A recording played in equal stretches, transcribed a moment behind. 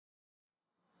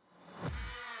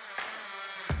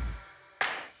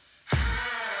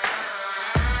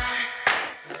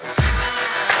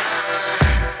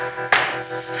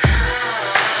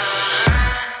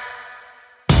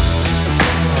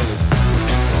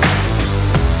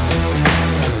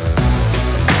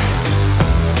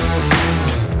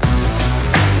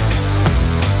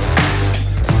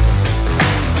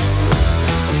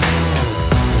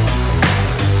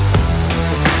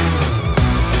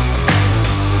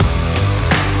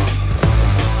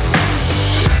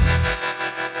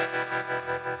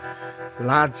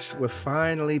Lads, we're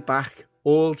finally back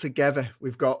all together.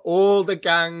 We've got all the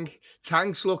gang.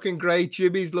 Tank's looking great.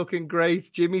 Jimmy's looking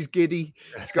great. Jimmy's giddy.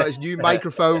 He's got his new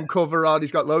microphone cover on.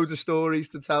 He's got loads of stories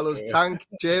to tell us. Tank,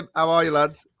 Jim, how are you,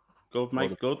 lads? Good,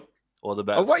 mate. Good. All the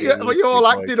best. What you all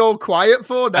acting all quiet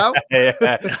for now?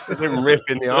 Yeah, we've been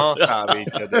ripping the arse out of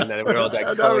each other, and then we're all like,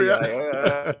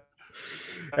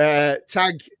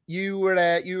 Tank, you were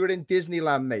in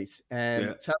Disneyland, mate.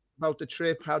 Tell me about the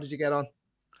trip. How did you get on?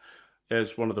 Yeah,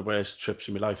 it's one of the worst trips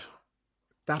in my life.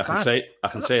 I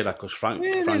can say that because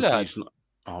Frankie's not.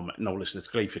 Oh no, listen, it's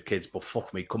great for kids, but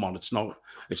fuck me, come on, it's not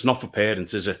for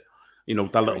parents, is it? You know,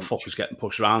 that little fucker's getting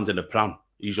pushed around in a pram.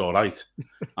 He's all right.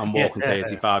 I'm walking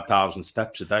 35,000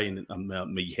 steps a day, and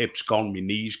my hips gone, my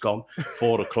knees gone.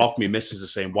 4 o'clock, my missus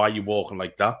is saying, "Why are you walking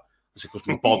like that?" I said, "Because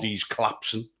my body's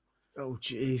collapsing." Oh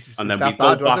Jesus! And then we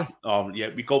go back.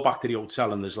 We go back to the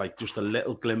hotel, and there's like just a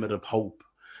little glimmer of hope.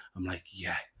 I'm like,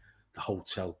 yeah. The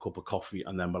hotel, cup of coffee,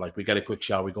 and then we're like, we get a quick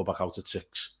shower, we go back out at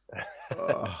 6.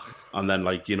 And then,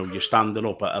 like, you know, you're standing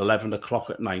up at 11 o'clock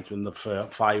at night when the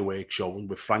fireworks show, and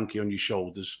with Frankie on your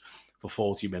shoulders for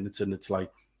 40 minutes, and it's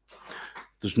like,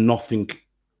 there's nothing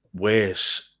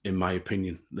worse, in my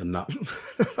opinion, than that.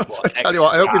 I tell you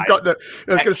what, I hope we've got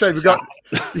exercise.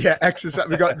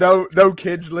 We've got no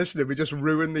kids listening. We just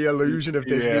ruined the illusion of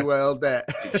Disney World there.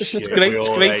 It's great. It's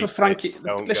great for Frankie.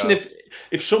 Listen,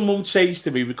 if someone says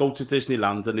to me, we go to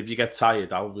Disneyland, and if you get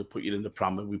tired, we'll put you in the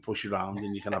pram and we push you around,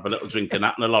 and you can have a little drink and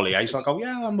that and a lolly ice. I'll go,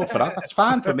 yeah, I'm up for that. That's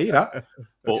fine for me, that.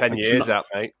 But 10 years out,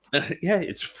 mate. Yeah,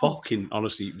 it's fucking,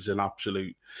 honestly, it was an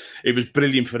absolute, it was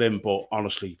brilliant for him, but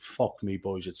honestly, fuck me,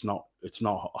 boys, it's not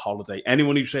a holiday.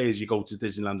 Anyone who says you go to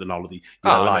Disneyland on holiday,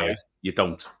 you're a liar. No. You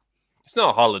don't. It's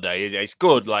not a holiday, is it? It's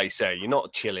good, like you say. You're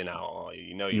not chilling out, are you?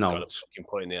 You know you've got to fucking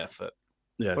put in the effort.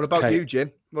 Yeah. What about you,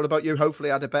 Jim? What about you? Hopefully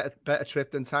had a better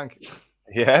trip than Tank.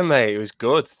 Yeah, mate, it was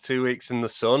good. 2 weeks in the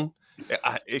sun.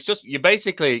 It's just, you're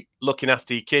basically looking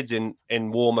after your kids in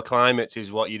warmer climates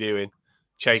is what you're doing.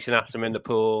 Chasing after them in the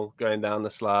pool, going down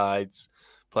the slides,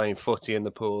 playing footy in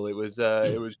the pool. It was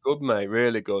good, mate.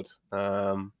 Really good.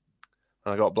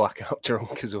 I got blackout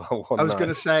drunk as well. I was going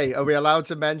to say, are we allowed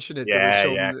to mention it?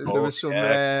 Yeah, there was some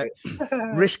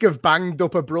risk of banged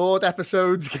up abroad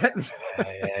episodes getting.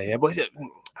 Yeah. But I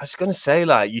was going to say,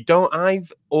 like,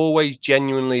 I've always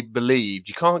genuinely believed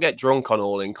you can't get drunk on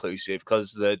all inclusive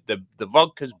because the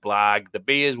vodka's blag, the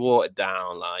beer's watered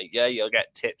down. Like, yeah, you'll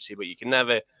get tipsy, but you can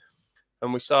never.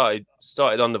 And we started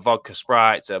on the vodka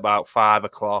sprites at about 5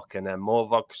 o'clock, and then more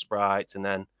vodka sprites, and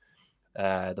then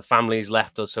the families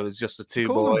left us, so it was just the two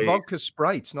boys. Vodka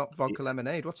sprites, not vodka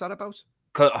lemonade. What's that about?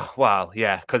 Well,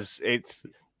 yeah, because it's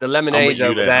the lemonade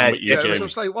over there. I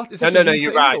was like, what is this? No,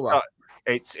 you're right.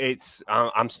 It's.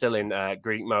 I'm still in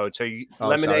Greek mode. So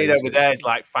lemonade over there is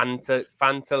like Fanta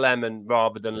lemon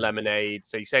rather than lemonade.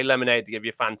 So you say lemonade to give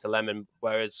you Fanta lemon,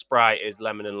 whereas Sprite is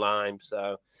lemon and lime.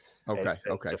 So. Okay,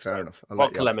 fair enough.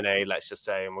 Vodka lemonade, let's just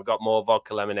say, and we got more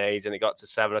vodka lemonades, and it got to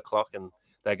 7 o'clock, and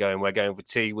we're going for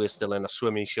tea. We're still in our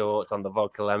swimming shorts on the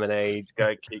vodka lemonades.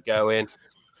 Keep going,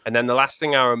 and then the last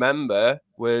thing I remember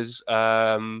was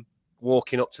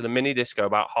walking up to the mini disco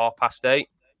about 8:30,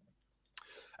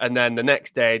 and then the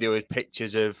next day there was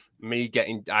pictures of me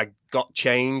I got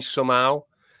changed somehow.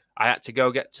 I had to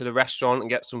go get to the restaurant and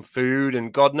get some food,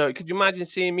 and God knows, could you imagine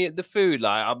seeing me at the food?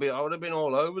 Like I would have been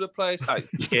all over the place, like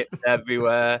chips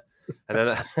everywhere.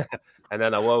 And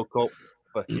then I woke up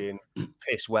fucking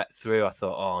piss wet through. I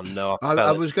thought, oh no!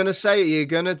 I was going to say, you're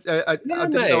going to. I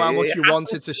didn't know how much you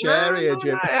wanted to share here,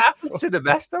 Jim. It happens to the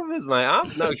best of us, mate. I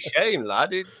have no shame,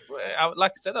 lad.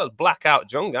 Like I said, I was blackout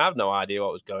drunk. I have no idea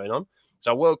what was going on. So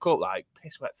I woke up like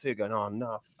piss wet through, going, "Oh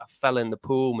no, I fell in the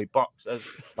pool, my boxers."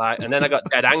 And then I got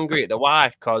dead angry at the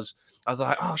wife because I was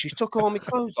like, "Oh, she's took all my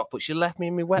clothes off, but she left me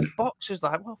in my wet boxers."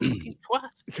 Like, well, fucking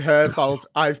twat. It's her fault.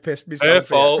 I've pissed myself. Her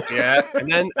fault, yeah.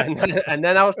 And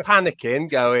then I was panicking,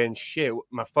 going, "Shit,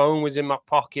 my phone was in my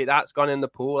pocket. That's gone in the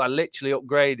pool." I literally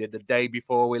upgraded the day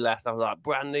before we left. I was like,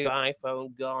 "Brand new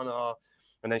iPhone gone." Oh.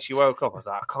 And then she woke up. I was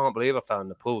like, I can't believe I fell in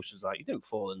the pool. She was like, you didn't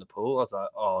fall in the pool. I was like,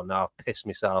 oh, no, I've pissed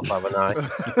myself, haven't I?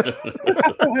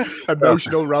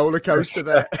 Emotional roller coaster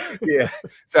there. Yeah.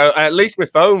 So at least my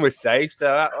phone was safe.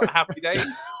 So happy days.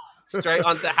 Straight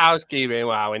onto housekeeping.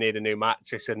 Wow, we need a new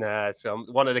mattress. And so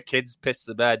one of the kids pissed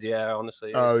the bed. Yeah,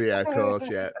 honestly. Oh, yeah, of course.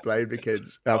 Yeah. Blame the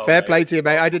kids. Fair play to you,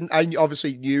 mate. I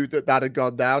obviously knew that had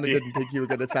gone down. I didn't think you were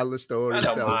going to tell the story. I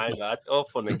don't mind that. All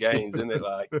fun and games, isn't it?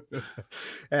 Like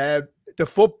the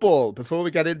football. Before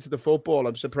we get into the football,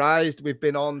 I'm surprised we've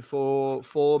been on for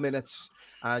 4 minutes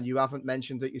and you haven't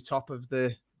mentioned that you're top of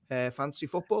the fantasy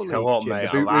football league. You know what, Jim, mate?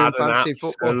 the Boot I've Room had an fantasy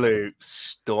football. absolute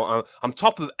storm. I'm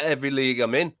top of every league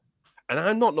I'm in, and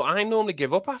I normally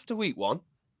give up after week 1.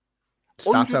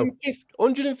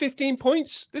 115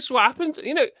 points. This is what happened.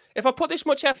 You know, if I put this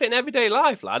much effort in everyday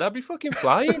life, lad, I'd be fucking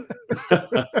flying.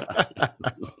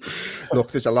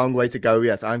 Look, there's a long way to go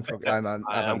yet. I'm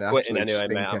quitting anyway,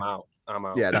 mate. I'm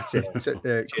out. Yeah, that's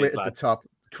it. Quit at the top.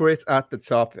 Quit at the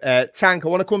top. Tank, I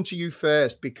want to come to you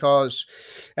first because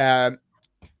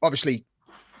obviously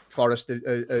Forest had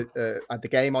the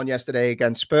game on yesterday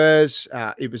against Spurs.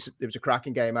 It was a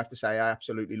cracking game, I have to say. I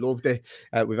absolutely loved it.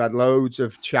 We've had loads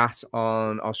of chat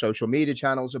on our social media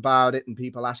channels about it and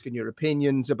people asking your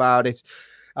opinions about it.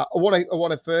 I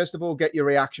want to first of all get your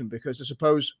reaction, because I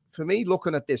suppose for me,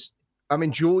 looking at this, I'm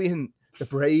enjoying the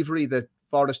bravery that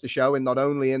Forest are showing, not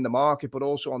only in the market but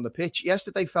also on the pitch.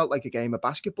 Yesterday felt like a game of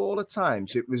basketball at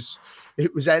times. It was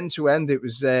end to end. It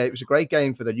was a great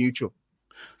game for the neutral.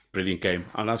 Brilliant game,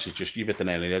 and actually, you've hit the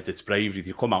nail on the head. It's bravery.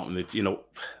 You come out and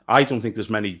I don't think there's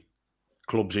many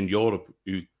clubs in Europe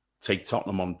who take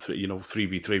Tottenham on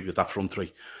 3v3 with that front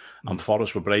three. And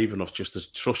Forest were brave enough just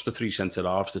to trust the 3 centre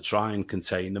halves to try and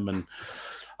contain them, and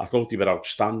I thought they were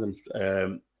outstanding.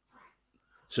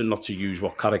 Not to use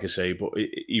what Carragher say, but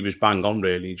he was bang on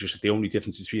really. Just the only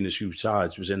difference between the 2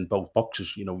 sides was in both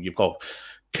boxes. You know, you've got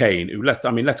Kane, who let's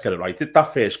get it right.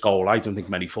 That first goal, I don't think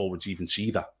many forwards even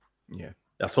see that. Yeah.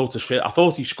 I thought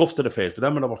he scuffed to the face, but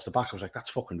then when I watched the back, I was like, that's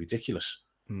fucking ridiculous.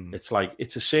 It's like,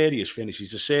 it's a serious finish.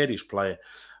 He's a serious player.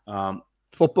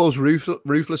 Football's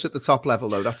ruthless at the top level,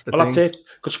 though. That's the thing. That's it.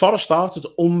 Because Forest started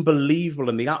unbelievable,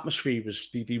 and the atmosphere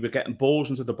was, they were getting balls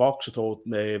into the box. I thought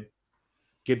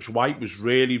Gibbs White was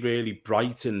really, really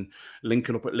bright and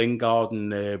linking up at Lingard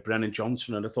and Brennan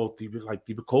Johnson, and I thought they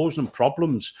were causing them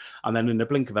problems. And then in the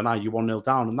blink of an eye, you're 1-0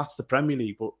 down, and that's the Premier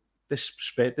League. But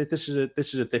this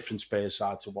is a different Spurs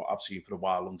side to what I've seen for a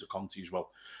while under Conte as well.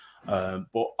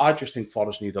 But I just think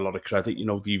Forest need a lot of credit. You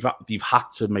know, they've had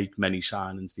to make many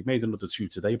signings. They've made another 2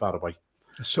 today, by the way.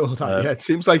 I saw that. Yeah, it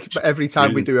seems like every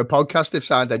time we do a podcast, they've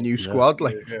signed a new squad.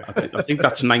 I think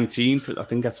that's 19. I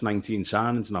think that's 19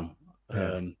 signings now.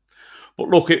 But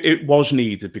look, it was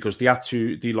needed because they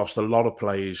lost a lot of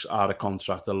players out of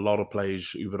contract. A lot of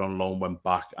players who were on loan went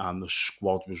back, and the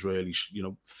squad was really,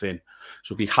 thin.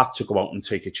 So they had to go out and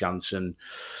take a chance. And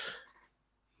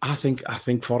I think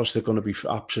Forest are going to be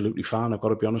absolutely fine. I've got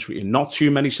to be honest with you. Not too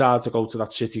many sides to go to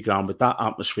that City ground, but that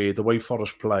atmosphere, the way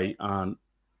Forest play, and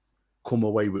come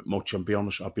away with much. I'll be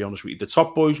honest with you. The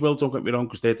top boys will, don't get me wrong,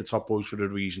 because they're the top boys for a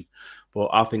reason. But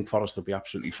I think Forest will be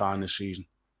absolutely fine this season.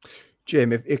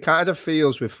 Jim, it kind of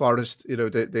feels with Forest,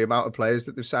 the amount of players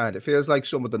that they've signed, it feels like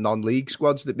some of the non-league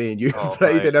squads that me and you have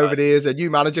played in over the years. A new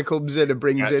manager comes in and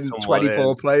brings in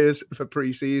 24 players for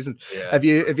pre-season. Yeah. Have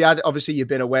you had, obviously you've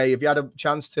been away, have you had a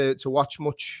chance to watch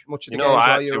much of the games?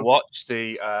 I actually watched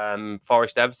the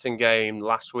Forest Everton game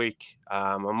last week.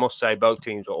 I must say both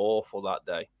teams were awful that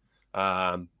day.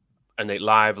 And it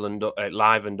livened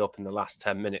up in the last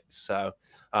 10 minutes. So,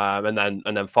 and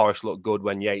then Forest looked good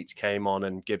when Yates came on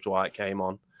and Gibbs White came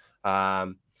on.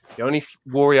 The only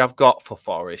worry I've got for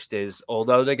Forest is,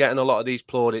 although they're getting a lot of these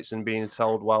plaudits and being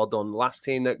told well done, the last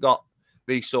team that got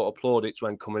these sort of plaudits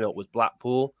when coming up was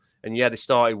Blackpool. And yeah, they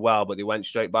started well, but they went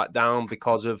straight back down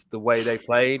because of the way they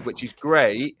played, which is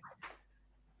great.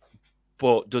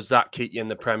 But does that keep you in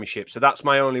the Premiership? So that's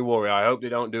my only worry. I hope they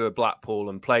don't do a Blackpool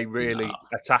and play really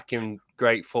attacking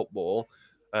great football,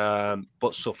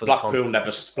 but suffer. Blackpool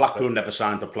never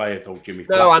signed a player, though, Jimmy.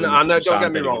 No, I know. Don't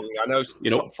get me wrong. I know.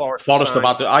 Forest have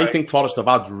had. I think Forest have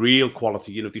had real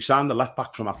quality. They signed the left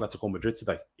back from Atletico Madrid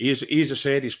today. He's a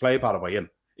serious player, by the way.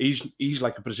 He's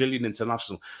like a Brazilian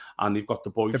international, and they've got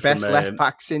the boy. The best left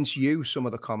back since you. Some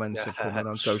of the comments have come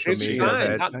on social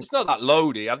media. It's not that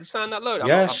loady. Have they signed that load?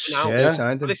 Yes, they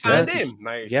signed him. They signed him,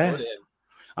 mate. Yeah.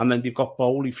 And then they've got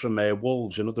Bowley from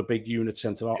Wolves, another big unit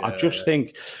centre. Yeah. I just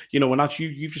think, and actually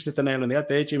you've just hit the nail on the head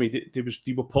there, Jimmy.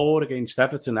 They were poor against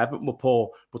Everton. Everton were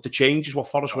poor, but the changes what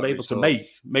Forest were able to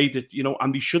made it,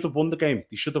 and they should have won the game.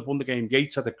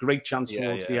 Yates had a great chance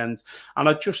towards the end, and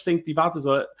I just think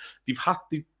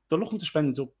they're looking to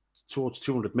spend up towards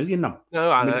 200 million now.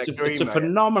 No, it's a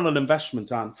phenomenal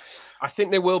investment, and I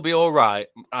think they will be all right.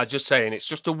 I'm just saying, it's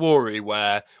just a worry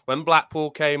where when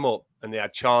Blackpool came up and they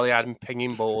had Charlie Adam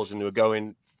pinging balls and they were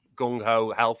going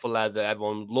gung-ho, hell for leather,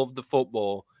 everyone loved the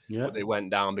football, but they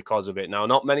went down because of it. Now,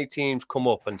 not many teams come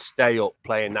up and stay up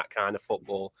playing that kind of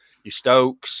football. Your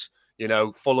Stokes,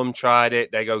 Fulham tried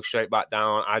it, they go straight back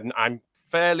down. I'm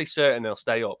fairly certain they'll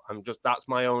stay up. That's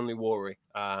my only worry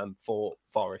for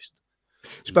Forest.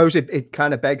 Suppose it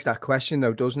kind of begs that question,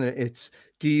 though, doesn't it? It's,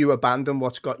 do you abandon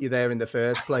what's got you there in the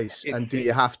first place, and do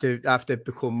you have to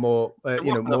become more,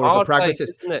 more of a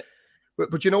pragmatist? Isn't it?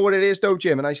 But you know what it is, though,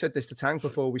 Jim, and I said this to Tank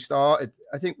before we started.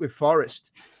 I think with Forest,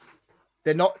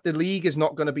 the league is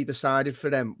not going to be decided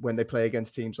for them when they play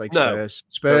against teams like Spurs.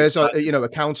 Spurs are, a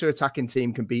counter-attacking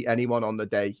team can beat anyone on the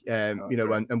day.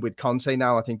 And with Conte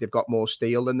now, I think they've got more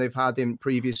steel than they've had in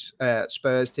previous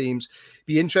Spurs teams.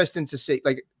 Be interesting to see,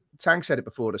 like Tank said it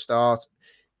before the start,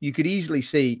 you could easily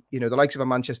see, the likes of a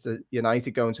Manchester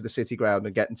United going to the City ground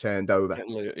and getting turned over.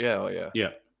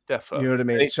 Yeah. Definitely. You know what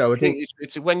I mean? So I think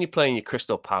it's when you're playing your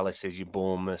Crystal Palaces, your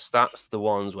Bournemouth, that's the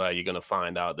ones where you're going to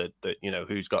find out that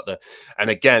who's got the. And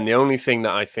again, the only thing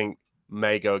that I think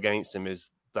may go against him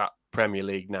is that Premier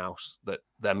League now that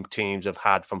them teams have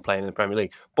had from playing in the Premier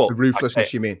League. But the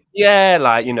ruthlessness, you mean? Yeah,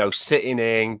 like sitting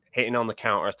in, hitting on the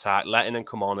counter attack, letting them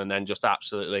come on, and then just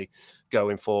absolutely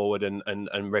going forward and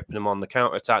ripping them on the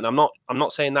counter attack. And I'm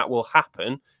not saying that will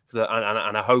happen,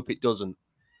 and I hope it doesn't.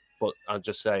 But I'm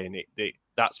just saying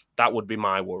that would be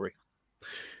my worry.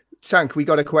 Tank, we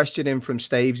got a question in from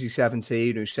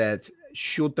Stavesy17 who said,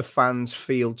 should the fans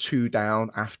feel too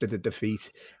down after the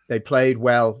defeat? They played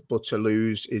well, but to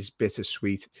lose is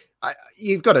bittersweet.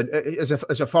 You've got to, as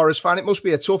a Forest fan, it must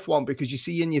be a tough one because you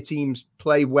see in your teams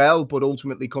play well, but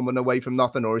ultimately coming away from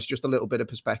nothing, or it's just a little bit of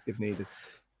perspective needed.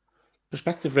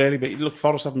 Perspective, really. But look,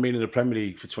 Forest haven't been in the Premier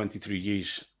League for 23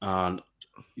 years, and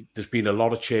there's been a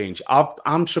lot of change.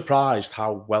 I'm surprised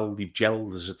how well they've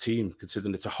gelled as a team,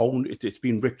 considering it's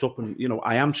been ripped up. And,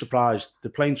 I am surprised.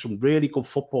 They're playing some really good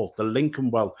football. They're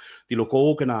linking well. They look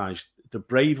organised. They're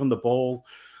brave on the ball.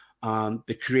 And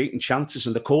they're creating chances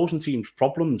and they're causing teams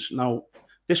problems. Now,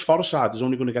 this Forest side is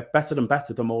only going to get better and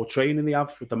better the more training they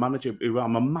have with the manager, who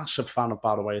I'm a massive fan of,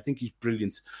 by the way. I think he's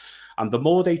brilliant. And the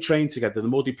more they train together, the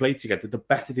more they play together, the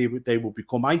better they will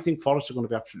become. I think Forest are going to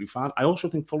be absolutely fine. I also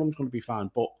think Fulham's going to be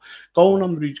fine. But going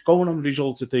on the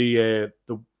results of the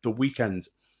weekend,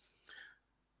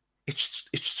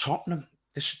 it's Tottenham.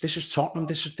 This is Tottenham.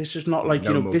 This is not like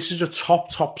this is a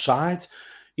top side.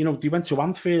 They went to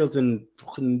Anfield and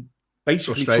fucking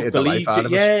basically took the lead.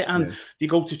 They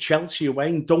go to Chelsea away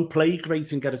and don't play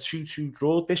great and get a 2-2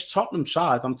 draw. This Tottenham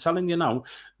side, I'm telling you now,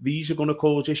 these are going to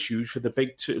cause issues for the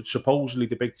big two, supposedly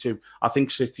the big two. I think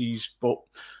City's, but,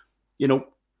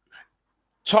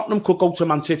 Tottenham could go to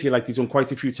Man City like they've done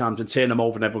quite a few times and turn them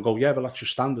over and everyone go, yeah, well, that's your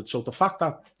standard. So the fact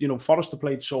that, Forest have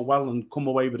played so well and come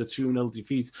away with a 2-0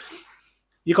 defeat,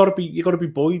 you got to be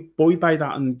buoyed by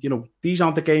that. And, these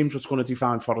aren't the games that's going to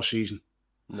define Forest season.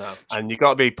 No, and you got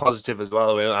to be positive as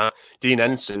well. Dean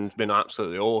Enson's been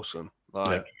absolutely awesome.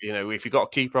 If you've got a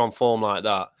keeper on form like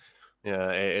that,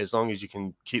 as long as you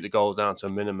can keep the goals down to a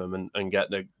minimum and get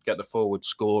the forward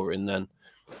scoring, then,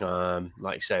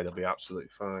 like you say, they'll be absolutely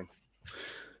fine.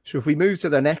 So if we move to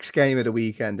the next game of the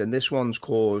weekend, and this one's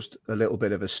caused a little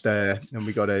bit of a stir, and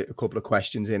we got a couple of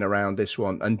questions in around this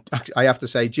one. And I have to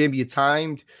say, Jim, you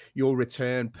timed your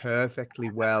return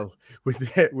perfectly well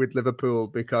with Liverpool,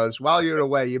 because while you're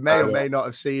away, you may or may not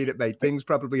have seen it, mate. Things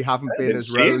probably haven't been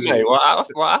as rosy. Mate.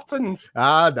 What happened?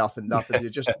 Nothing.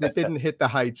 It didn't hit the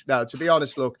heights. Now, to be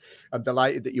honest, look, I'm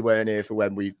delighted that you weren't here for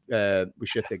when we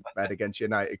should think bet against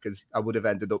United, because I would have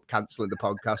ended up cancelling the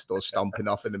podcast or stomping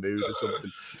off in the mood or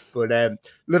something. But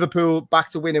Liverpool back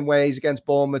to winning ways against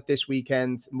Bournemouth this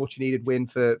weekend. Much needed win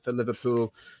for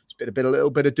Liverpool. It's been a little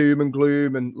bit of doom and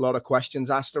gloom and a lot of questions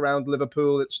asked around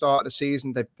Liverpool at the start of the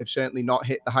season. They've certainly not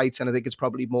hit the heights, and I think it's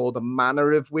probably more the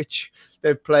manner of which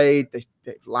they've played.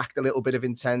 They've lacked a little bit of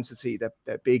intensity.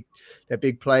 Their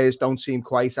big players don't seem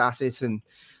quite at it, and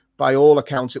by all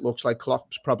accounts, it looks like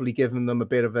Klopp's probably given them a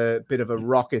bit of a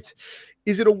rocket.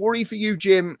 Is it a worry for you,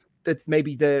 Jim, that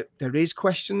maybe there is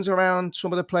questions around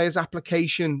some of the players'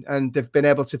 application and they've been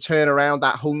able to turn around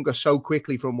that hunger so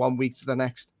quickly from one week to the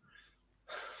next?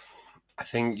 I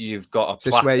think you've got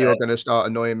Is this where you're going to start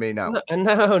annoying me now?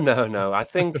 No. I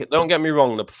think, don't get me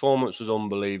wrong, the performance was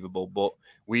unbelievable, but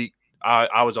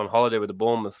I was on holiday with a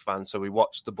Bournemouth fan, so we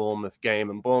watched the Bournemouth game,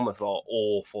 and Bournemouth are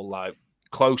awful, like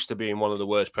close to being one of the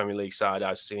worst Premier League side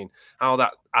I've seen. How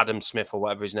that Adam Smith or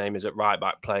whatever his name is at right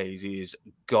back plays, he is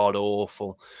god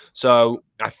awful. So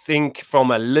I think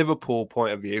from a Liverpool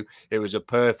point of view, it was a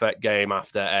perfect game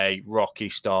after a rocky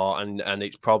start, and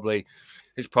it's probably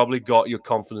got your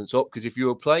confidence up, because if you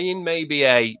were playing maybe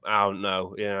a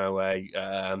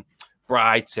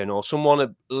Brighton or someone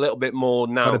a little bit more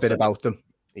now, got a bit about them.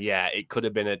 Yeah, it could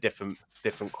have been a different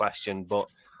question, but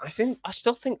I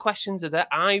still think questions are there.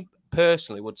 I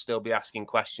personally would still be asking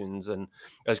questions, and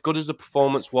as good as the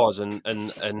performance was, and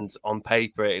on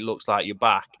paper it looks like you're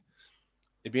back,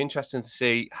 it'd be interesting to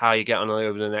see how you get on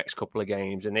over the next couple of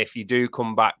games. And if you do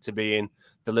come back to being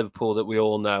the Liverpool that we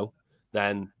all know,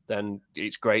 then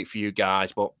it's great for you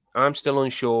guys. But I'm still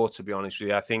unsure, to be honest with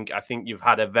you. I think you've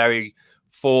had a very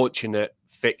fortunate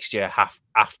fixture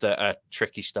after a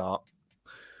tricky start.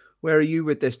 Where are you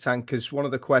with this, Tank? Because one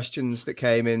of the questions that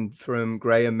came in from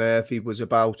Graham Murphy was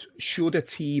about, should a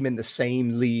team in the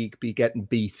same league be getting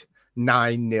beat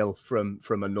 9-0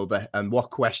 from another? And what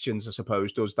questions, I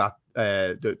suppose, does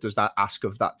that ask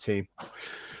of that team?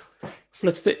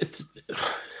 Well,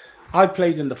 I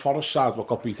played in the Forest side, what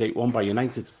got beat 8-1 by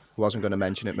United. I wasn't going to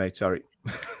mention it, mate. Sorry.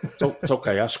 It's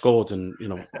okay. I scored, and you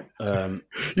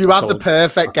have the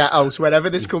perfect get out. Whenever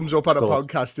this comes up on a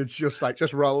podcast, it's just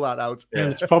roll that out. Yeah,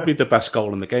 it's probably the best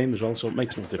goal in the game as well, so it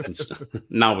makes no difference.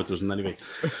 Now it doesn't anyway.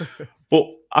 But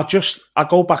I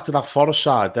go back to that Forest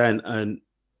side then, and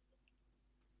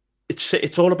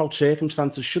it's all about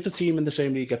circumstances. Should a team in the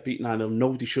same league get beaten? I know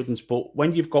nobody shouldn't, but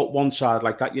when you've got one side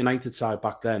like that United side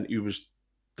back then, who was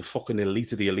the fucking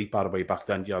elite of the elite, by the way, back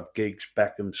then. You had Giggs,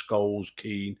 Beckham, Scholes,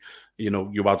 Keane.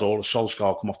 You had all the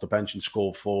Solskjaer come off the bench and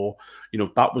score 4.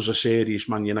 That was a serious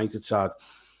Man United side.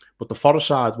 But the Forest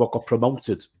side, what got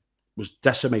promoted, was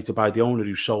decimated by the owner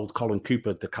who sold Colin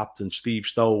Cooper, the captain, Steve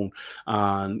Stone,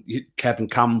 and Kevin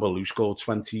Campbell, who scored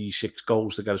 26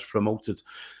 goals to get us promoted.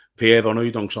 Pierre Van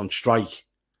Hooydonk's on strike.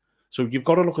 So you've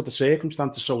got to look at the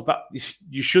circumstances. So that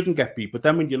you shouldn't get beat. But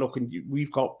then when you look, and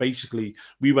we've got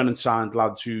we went and signed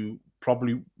lads who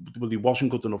probably, he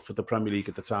wasn't good enough for the Premier League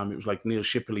at the time. It was like Neil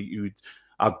Shipley, who'd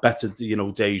had better,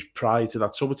 days prior to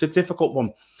that. So it's a difficult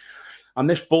one. And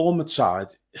this Bournemouth side,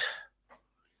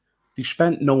 they've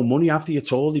spent no money, have they,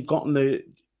 at all? They've gotten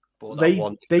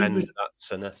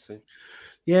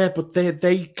yeah, but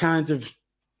they kind of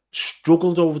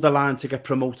struggled over the line to get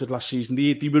promoted last season.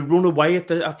 They would run away at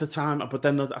the time, but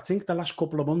then I think the last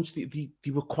couple of months they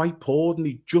were quite poor, and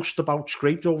they just about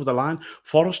scraped over the line.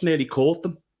 Forest nearly caught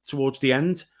them towards the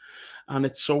end, and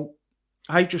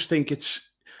I just think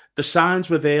the signs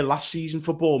were there last season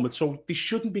for Bournemouth, so they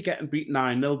shouldn't be getting beat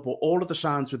 9-0, but all of the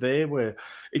signs were there where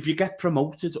if you get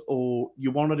promoted or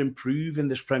you want to improve in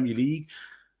this Premier League,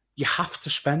 you have to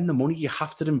spend the money. You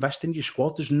have to invest in your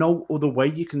squad. There's no other way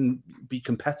you can be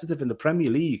competitive in the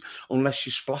Premier League unless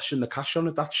you're splashing the cash on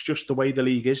it. That's just the way the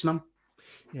league is now.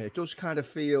 Yeah, it does kind of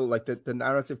feel like the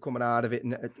narrative coming out of it.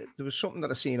 And there was something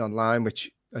that I seen online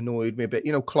which annoyed me a bit.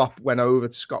 Klopp went over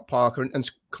to Scott Parker,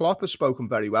 and Klopp has spoken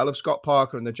very well of Scott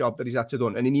Parker and the job that he's had to do.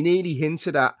 And he nearly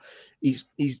hinted at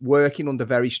he's working under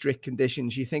very strict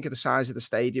conditions. You think of the size of the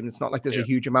stadium. It's not like there's a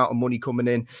huge amount of money coming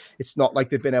in. It's not like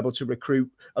they've been able to recruit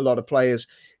a lot of players.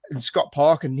 And Scott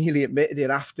Parker nearly admitted it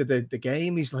after the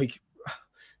game. He's like,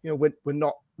 we're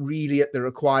not really at the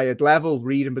required level.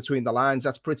 Reading between the lines,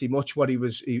 that's pretty much what he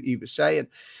was saying.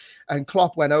 And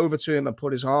Klopp went over to him and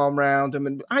put his arm around him.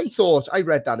 And I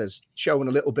read that as showing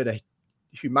a little bit of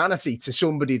humanity to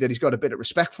somebody that he's got a bit of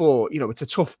respect for.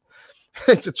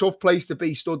 It's a tough place to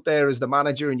be, stood there as the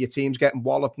manager and your team's getting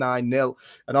walloped 9-0.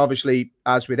 And obviously,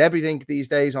 as with everything these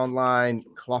days online,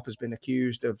 Klopp has been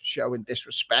accused of showing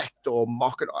disrespect or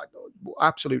mocking,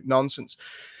 absolute nonsense.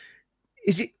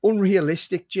 Is it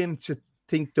unrealistic, Jim, to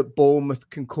think that Bournemouth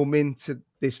can come into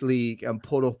this league and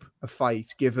put up a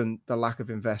fight given the lack of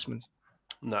investment?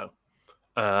 No.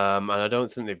 And I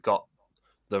don't think they've got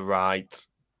the right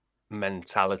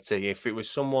mentality. If it was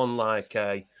someone like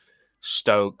a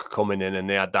Stoke coming in and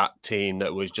they had that team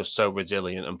that was just so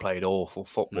resilient and played awful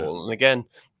football. And again,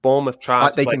 Bournemouth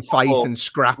tried they can fight and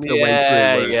scrap the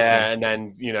way through. And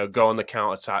then, go on the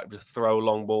counter-attack, just throw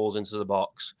long balls into the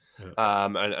box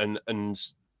and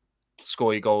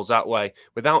score your goals that way.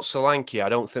 Without Solanke, I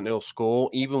don't think they'll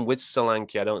score. Even with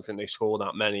Solanke, I don't think they score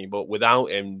that many. But without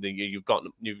him, you're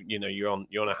on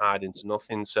a hide into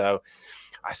nothing. So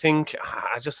I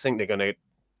just think they're going to.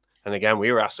 And again,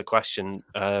 we were asked the question: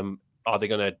 are they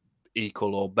going to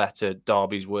equal or better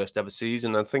Derby's worst ever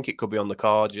season? I think it could be on the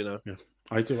cards. Yeah,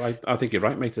 I do. I think you're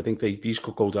right, mate. I think these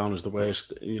could go down as the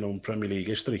worst, in Premier League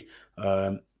history.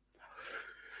 They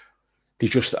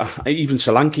just even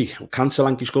Solanke. Can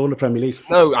Solanke score in the Premier League?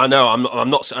 No, I know. I'm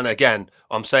not. And again,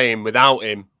 I'm saying without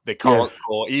him, they can't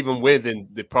score. Even with him,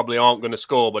 they probably aren't going to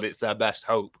score. But it's their best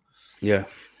hope. Yeah.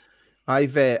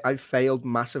 I've failed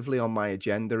massively on my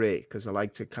agenda here because I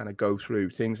like to kind of go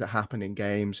through things that happen in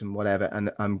games and whatever.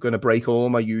 And I'm going to break all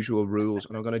my usual rules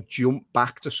and I'm going to jump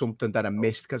back to something that I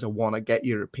missed because I want to get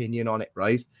your opinion on it.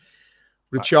 Right,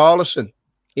 Richarlison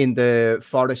in the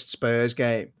Forest Spurs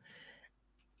game.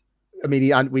 I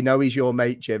mean, we know he's your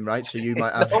mate, Jim, right? So you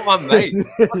might have. Oh, my mate.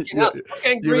 You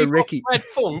and Ricky. Red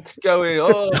Funk going,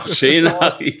 oh. Seeing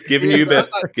that, giving you a bit.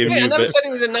 I never said he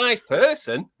was a nice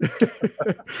person.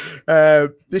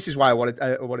 This is why I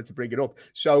wanted to bring it up.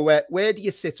 So where do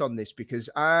you sit on this? Because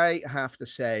I have to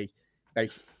say,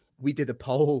 like, we did a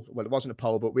poll. Well, it wasn't a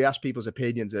poll, but we asked people's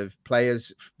opinions of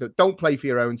players that don't play for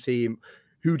your own team.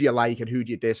 Who do you like and who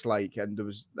do you dislike? And there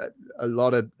was a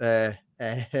lot of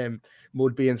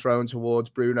mud being thrown towards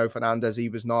Bruno Fernandes. He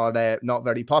was not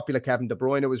very popular. Kevin De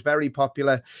Bruyne was very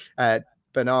popular.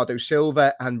 Bernardo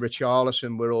Silva and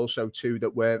Richarlison were also two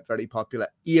that weren't very popular.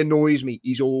 He annoys me.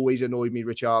 He's always annoyed me,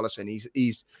 Richarlison.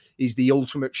 He's the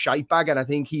ultimate shite bag, and I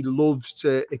think he loves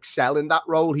to excel in that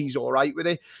role. He's all right with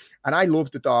it. And I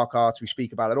love the dark arts. We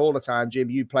speak about it all the time. Jim,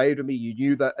 you played with me. You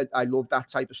knew that I love that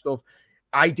type of stuff.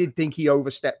 I did think he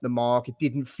overstepped the mark. It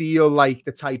didn't feel like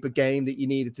the type of game that you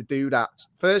needed to do that.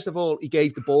 First of all, he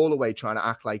gave the ball away trying to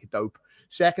act like a dope.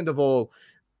 Second of all,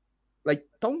 like,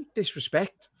 don't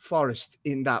disrespect Forest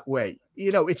in that way.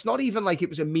 You know, it's not even like it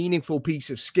was a meaningful piece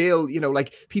of skill. You know,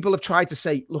 like people have tried to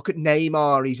say, look at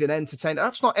Neymar, he's an entertainer.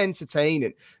 That's not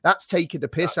entertaining. That's taking the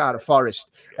piss out of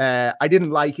Forest. I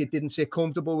didn't like it. Didn't sit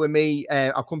comfortable with me.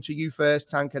 I'll come to you first,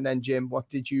 Tank, and then Jim. What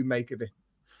did you make of it?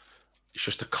 It's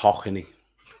just a cock, isn't he?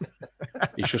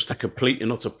 He's just a complete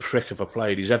and utter prick of a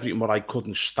player. He's everything what I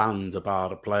couldn't stand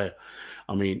about a player.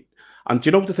 I mean, and do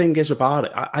you know what the thing is about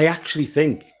it? I actually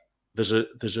think there's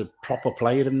a proper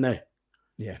player in there.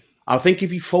 Yeah. I think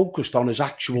if he focused on his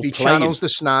actual if he playing, channels the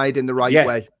snide in the right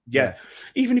way. Yeah.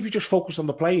 Even if he just focused on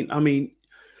the playing. I mean,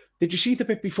 did you see the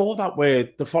bit before that where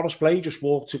the Forest player just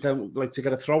walked to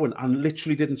get a throw in and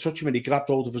literally didn't touch him and he grabbed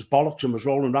hold of his bollocks and was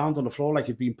rolling around on the floor like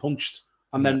he'd been punched?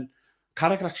 And then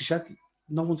Carragher actually said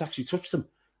no one's actually touched him.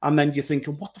 And then you're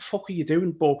thinking, what the fuck are you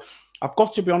doing? But I've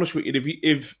got to be honest with you,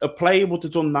 if a player would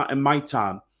have done that in my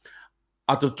time,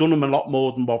 I'd have done him a lot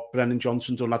more than what Brennan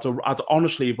Johnson done. I'd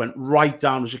honestly went right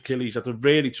down his Achilles. I'd have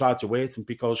really tried to hurt him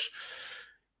because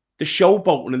the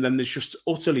showboating and then there's just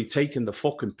utterly taking the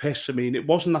fucking piss. I mean, it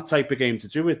wasn't that type of game to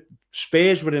do it.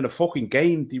 Spurs were in a fucking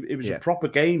game. It was a proper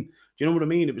game. Do you know what I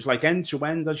mean? It was like end to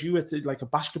end, as you were like a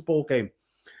basketball game.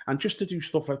 And just to do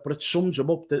stuff like, but it sums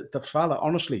him up. The fella,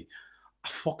 honestly, I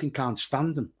fucking can't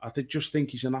stand him. I just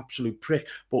think he's an absolute prick,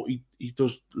 but he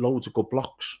does loads of good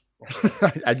blocks.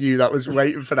 I knew that was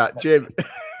waiting for that, Jim.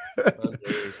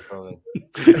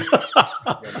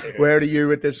 Where are you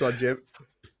with this one, Jim?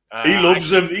 He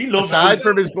loves him. He loves aside him.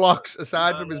 From his blocks.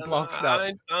 Aside from his blocks, now.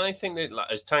 I think that,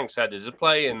 like, as Tank said, there's a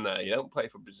play in there. You don't play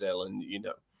for Brazil, and you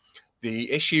know.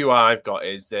 The issue I've got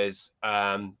is there's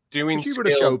doing. You were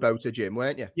a showboater, Jim,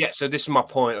 weren't you? Yeah, so this is my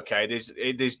point. Okay,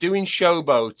 there's doing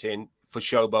showboating for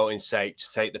showboating's sake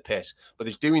to take the piss, but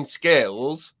there's doing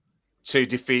skills to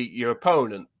defeat your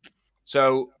opponent.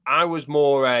 So I was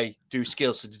more a do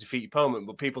skills to defeat your opponent,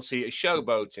 but people see it as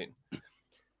showboating.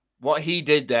 What he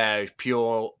did there is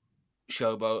pure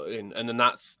showboating, and then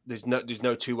there's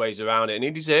no two ways around it, and he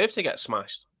deserves to get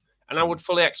smashed. And I would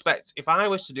fully expect if I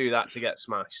was to do that to get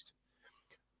smashed.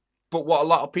 But what a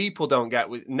lot of people don't get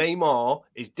with Neymar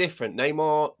is different.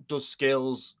 Neymar does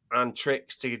skills and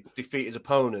tricks to defeat his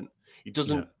opponent. He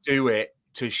doesn't do it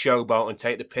to showboat and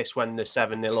take the piss when they're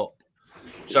 7-0 up.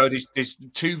 So there's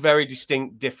two very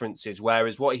distinct differences.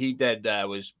 Whereas what he did there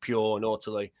was pure and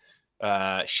utterly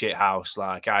shit house.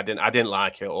 Like I didn't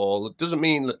like it at all. It doesn't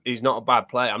mean he's not a bad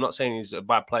player. I'm not saying he's a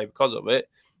bad player because of it.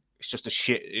 It's just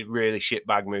a really shit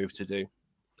bag move to do.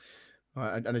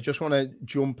 And I just want to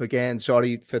jump again.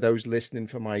 Sorry for those listening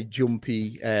for my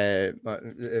jumpy,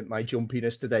 my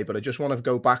jumpiness today, but I just want to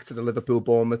go back to the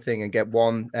Liverpool-Bournemouth thing and get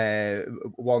one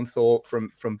thought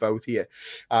from both of you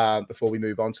before we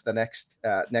move on to the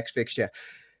next fixture.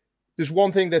 There's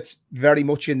one thing that's very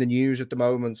much in the news at the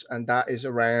moment, and that is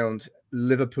around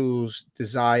Liverpool's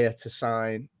desire to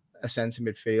sign a centre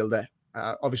midfielder.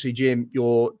 Obviously, Jim,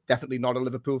 you're definitely not a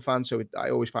Liverpool fan, so I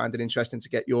always find it interesting to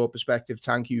get your perspective.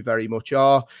 Thank you very much.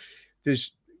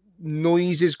 There's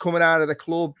noises coming out of the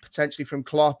club, potentially from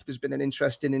Klopp. There's been an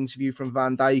interesting interview from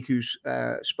Van Dijk, who's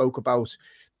spoke about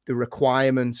the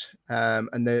requirement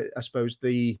and I suppose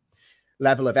the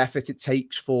level of effort it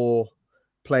takes for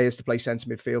players to play centre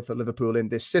midfield for Liverpool in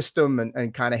this system,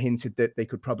 and kind of hinted that they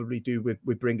could probably do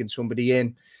with bringing somebody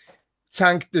in.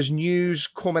 Tank, there's news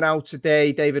coming out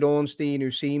today. David Ornstein,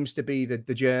 who seems to be the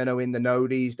journo in the know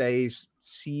these days,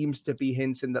 seems to be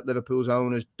hinting that Liverpool's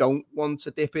owners don't want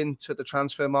to dip into the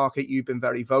transfer market. You've been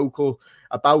very vocal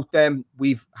about them.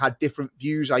 We've had different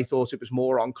views. I thought it was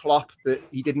more on Klopp that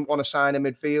he didn't want to sign a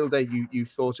midfielder. You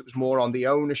thought it was more on the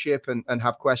ownership and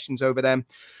have questions over them.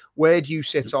 Where do you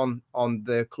sit on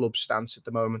the club stance at the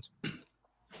moment?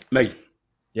 Me?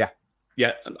 Yeah.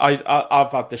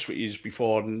 I've had this with you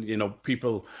before, and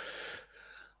people.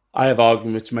 I have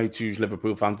arguments, mate, who's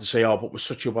Liverpool fan to say, but we're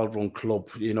such a well-run club.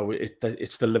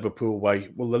 It's the Liverpool way.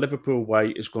 Well, the Liverpool way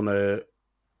is going to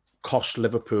cost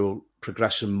Liverpool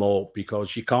progressing more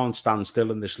because you can't stand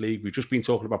still in this league. We've just been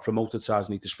talking about promoted sides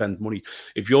need to spend money.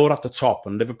 If you're at the top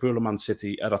and Liverpool and Man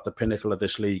City are at the pinnacle of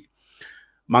this league,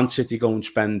 Man City go and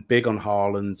spend big on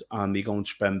Haaland and they go and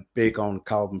spend big on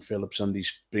Calvin Phillips and they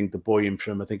bring the boy in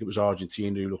from, I think it was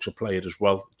Argentina, who looks a player as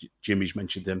well. Jimmy's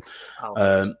mentioned him.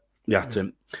 That's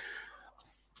him.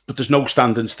 But there's no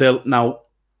standing still. Now,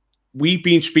 we've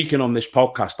been speaking on this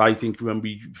podcast, I think, when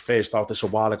we first started this a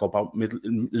while ago, about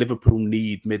Liverpool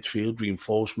need midfield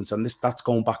reinforcements. And that's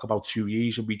going back about 2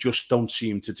 years, and we just don't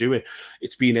seem to do it.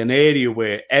 It's been an area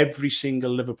where every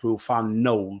single Liverpool fan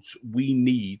knows we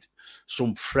need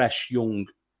some fresh, young,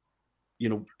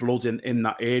 blood in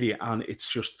that area. And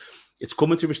it's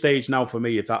coming to a stage now for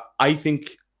me that I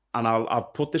think, and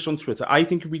I'll put this on Twitter, I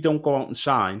think if we don't go out and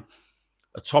sign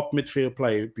a top midfield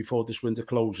player before this winter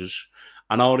closes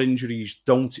and our injuries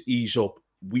don't ease up,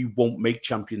 we won't make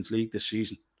Champions League this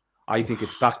season. I think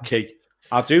it's that key.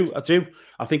 I do.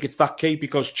 I think it's that key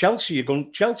because Chelsea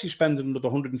spending another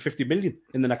 150 million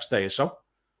in the next day or so.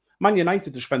 Man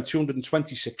United have spent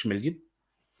 226 million.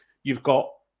 You've got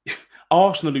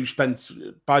Arsenal, who spent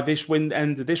by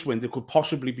end of this winter could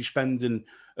possibly be spending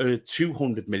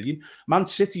 200 million. Man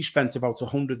City spent about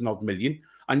 100 and odd million.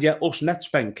 And yet us net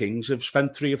spend kings have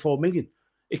spent 3 or 4 million.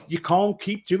 You can't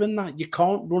keep doing that. You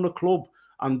can't run a club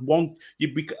and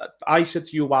I said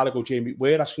to you a while ago, Jamie,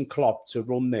 we're asking Klopp to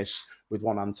run this with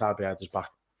one hand tied behind his back.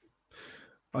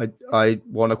 I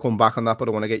want to come back on that, but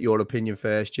I want to get your opinion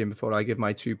first, Jim, before I give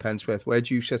my 2 pence worth. Where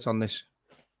do you sit on this?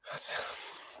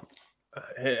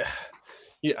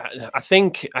 I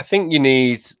think you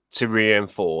need to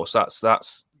reinforce.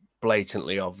 That's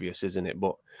blatantly obvious, isn't it?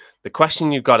 But the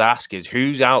question you've got to ask is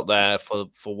who's out there for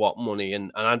what money?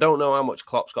 And I don't know how much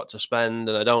Klopp's got to spend,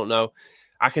 and I don't know.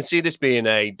 I can see this being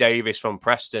a Davis from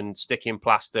Preston sticking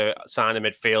plaster, sign a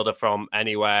midfielder from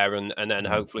anywhere, and then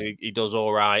hopefully he does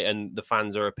all right and the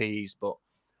fans are appeased. But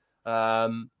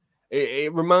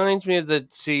it reminds me of the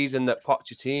season that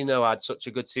Pochettino had such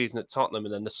a good season at Tottenham,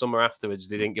 and then the summer afterwards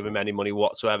they didn't give him any money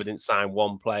whatsoever, didn't sign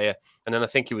one player, and then I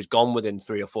think he was gone within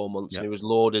 3 or 4 months, and he was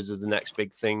lauded as the next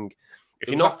big thing. If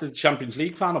you're not after the Champions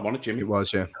League final, wasn't it, Jimmy? It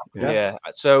was, yeah.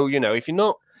 So if you're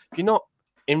not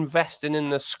investing in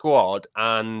the squad,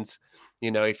 and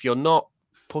if you're not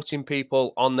putting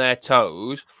people on their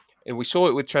toes, and we saw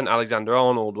it with Trent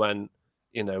Alexander-Arnold when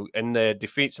in the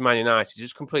defeat to Man United,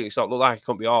 just completely stopped. Looked like he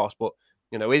couldn't be arsed, but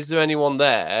is there anyone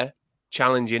there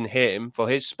challenging him for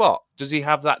his spot? Does he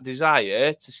have that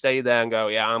desire to stay there and go,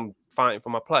 yeah, I'm fighting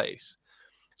for my place?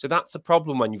 So that's the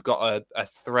problem when you've got a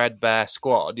threadbare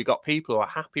squad. You've got people who are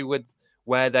happy with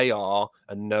where they are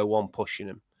and no one pushing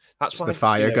them. That's why the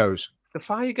fire goes. The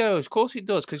fire goes. Of course it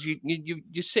does, because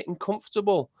you're sitting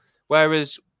comfortable.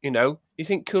 Whereas, you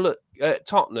think cool at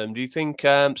Tottenham. Do you think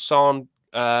Son,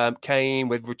 Kane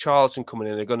with Richarlison coming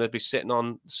in, they're going to be sitting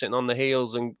on the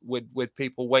heels and with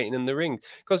people waiting in the ring?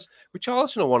 Because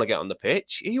Richarlison will want to get on the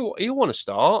pitch. He'll want to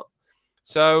start.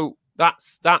 So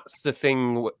that's the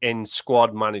thing in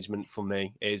squad management for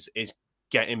me is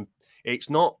getting. It's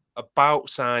not about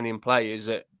signing players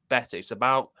at better. It's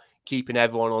about keeping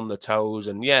everyone on the toes.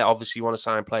 And yeah, obviously you want to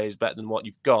sign players better than what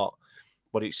you've got,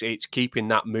 but it's keeping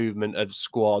that movement of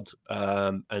squad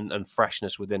and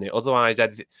freshness within it. Otherwise,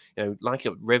 like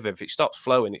a river, if it stops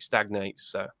flowing, it stagnates.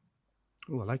 So.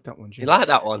 Oh, I like that one, Jim. You like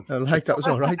that one? I like that. Was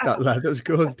all right, that lad. That was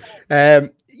good.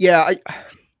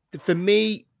 For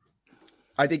me,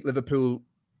 I think Liverpool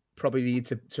probably need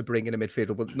to bring in a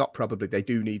midfielder, but not probably. They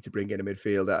do need to bring in a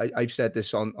midfielder. I've said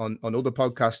this on other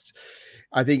podcasts.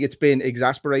 I think it's been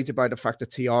exasperated by the fact that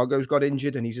Thiago's got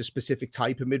injured and he's a specific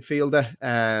type of midfielder.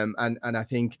 And I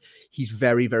think he's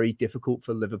very, very difficult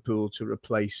for Liverpool to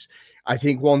replace. I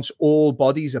think once all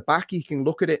bodies are back, you can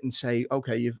look at it and say,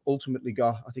 okay, you've ultimately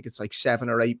got, I think it's like 7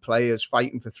 or 8 players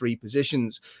fighting for 3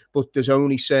 positions, but there's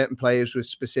only certain players with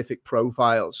specific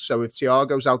profiles. So if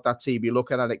Thiago's out that team, you're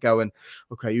looking at it going,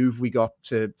 okay, who've we got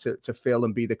to fill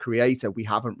and be the creator? We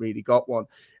haven't really got one.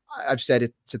 I've said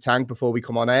it to Tank before we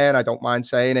come on air, and I don't mind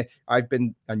saying it. I've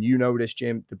been, and you know this,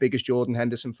 Jim, the biggest Jordan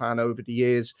Henderson fan over the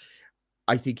years.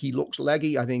 I think he looks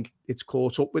leggy. I think it's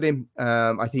caught up with him.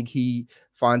 I think he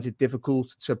finds it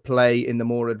difficult to play in the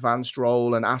more advanced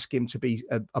role and ask him to be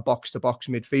a box-to-box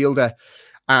midfielder.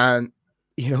 And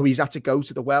he's had to go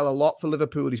to the well a lot for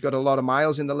Liverpool. He's got a lot of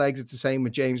miles in the legs. It's the same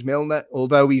with James Milner.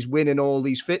 Although he's winning all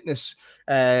these fitness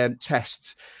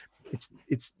tests,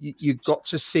 you've got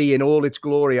to see in all its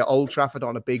glory at Old Trafford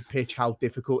on a big pitch how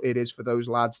difficult it is for those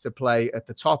lads to play at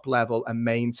the top level and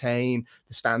maintain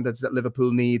the standards that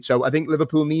Liverpool need. So I think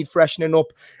Liverpool need freshening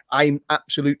up. I'm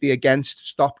absolutely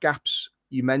against stopgaps.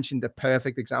 You mentioned a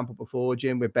perfect example before,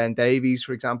 Jim, with Ben Davies,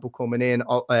 for example, coming in.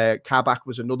 Kabak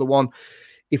was another one.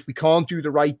 If we can't do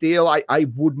the right deal, I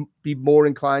would be more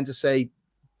inclined to say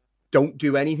don't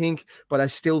do anything. But I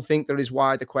still think there is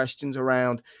wider questions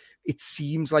around. It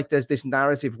seems like there's this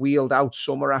narrative wheeled out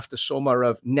summer after summer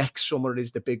of next summer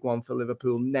is the big one for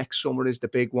Liverpool. Next summer is the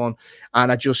big one.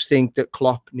 And I just think that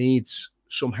Klopp needs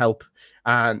some help.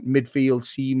 And midfield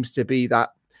seems to be that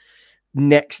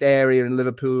next area in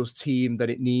Liverpool's team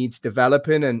that it needs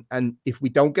developing. And if we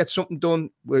don't get something done,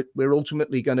 we're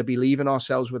ultimately going to be leaving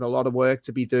ourselves with a lot of work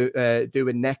to be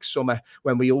doing next summer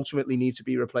when we ultimately need to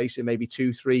be replacing maybe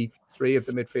three of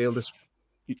the midfielders.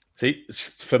 See,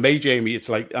 for me, Jamie, it's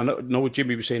like, I know what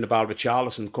Jimmy was saying about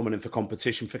Richarlison coming in for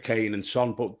competition for Kane and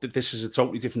Son, but this is a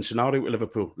totally different scenario with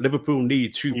Liverpool. Liverpool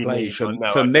need two players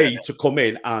for me to come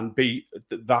in and be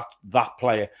that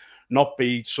player. Not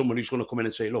be someone who's going to come in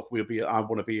and say, look, I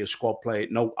want to be a squad player.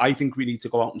 No, I think we need to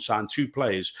go out and sign two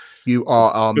players. You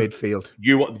are our midfield.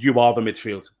 You are the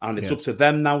midfield. And it's up to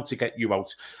them now to get you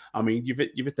out. I mean, you've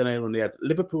hit the nail on the head.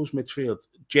 Liverpool's midfield,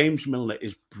 James Milner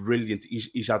is brilliant.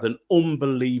 He's had an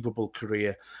unbelievable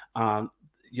career. And,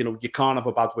 you can't have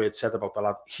a bad word said about the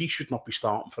lad. He should not be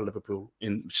starting for Liverpool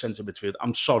in centre midfield.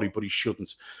 I'm sorry, but he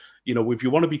shouldn't. If you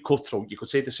want to be cutthroat, you could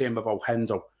say the same about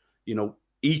Hendo.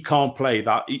 He can't play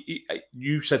that.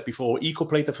 You said before, he could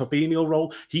play the Fabinho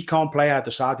role. He can't play either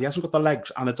side. He hasn't got the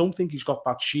legs. And I don't think he's got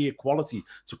that sheer quality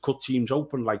to cut teams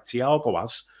open like Thiago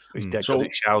has. He's dead good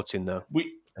at shouting, though.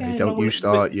 He's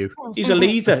a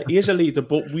leader. He is a leader.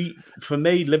 But for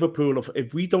me, Liverpool,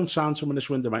 if we don't sign someone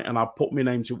this window, mate, and I'll put my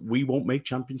name to it, we won't make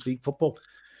Champions League football.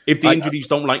 If the injuries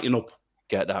don't lighten up.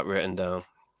 Get that written down.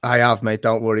 I have, mate.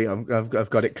 Don't worry. I've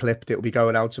got it clipped. It'll be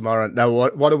going out tomorrow. Now,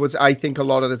 what it was, I think a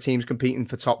lot of the teams competing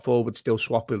for top four would still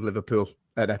swap with Liverpool,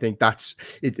 and I think that's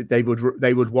it. They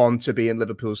would want to be in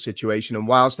Liverpool's situation. And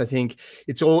whilst I think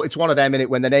it's one of them in it,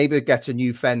 when the neighbour gets a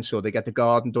new fence or they get the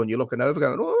garden done, you're looking over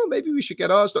going, oh, maybe we should get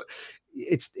ours done.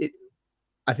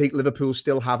 I think Liverpool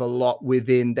still have a lot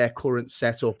within their current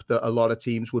setup that a lot of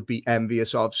teams would be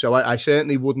envious of. So I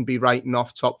certainly wouldn't be writing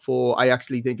off top four. I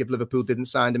actually think if Liverpool didn't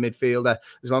sign a midfielder,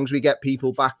 as long as we get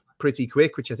people back pretty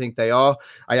quick, which I think they are,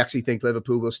 I actually think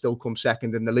Liverpool will still come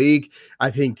second in the league.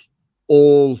 I think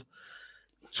all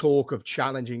talk of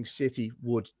challenging City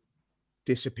would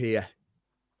disappear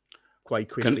quite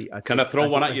quickly. Can I throw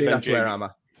one at you then, that's where I'm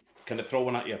at. Can I throw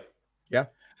one at you? Yeah.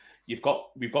 We've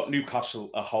got Newcastle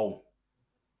at home.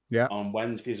 Yeah. On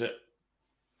Wednesday, is it?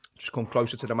 Just come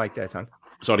closer to the mic there, Tan.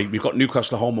 Sorry, we've got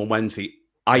Newcastle at home on Wednesday.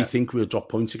 I think we'll drop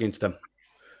points against them.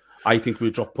 So if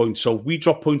we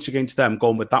drop points against them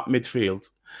going with that midfield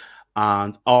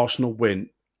and Arsenal win,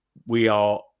 we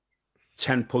are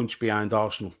 10 points behind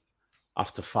Arsenal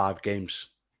after 5 games.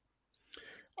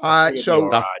 That's a.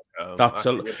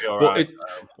 But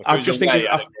I just think.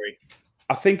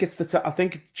 I think it's do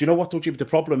you know what, Jim? The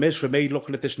problem is for me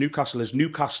looking at this Newcastle is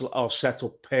Newcastle are set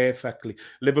up perfectly.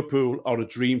 Liverpool are a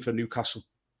dream for Newcastle.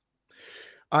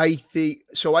 I think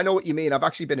so. I know what you mean. I've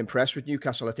actually been impressed with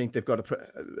Newcastle. I think they've got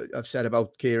I've said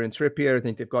about Kieran Trippier. I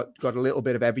think they've got a little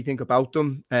bit of everything about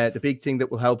them. The big thing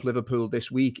that will help Liverpool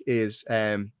this week is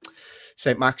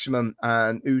St. Maximum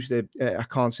and who's I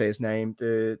can't say his name.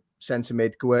 The centre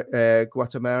mid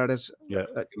Guatemares. Yeah,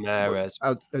 Mahrez.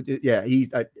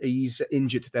 He's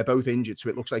injured. They're both injured, so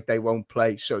it looks like they won't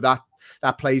play. So that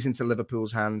plays into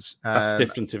Liverpool's hands. That's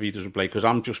different if he doesn't play, because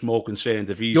I'm just more concerned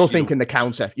if he's. You're thinking the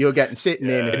counter. You're getting sitting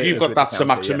in. If you've got that Sir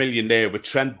Maximilian there with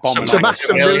Trent bombing. Sir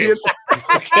Maximilian.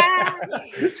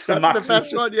 That's the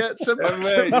best one yet.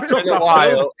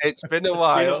 It's been a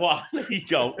while. There you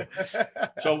go.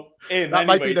 So that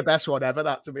might be the best one ever.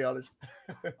 That, to be honest.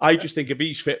 I just think if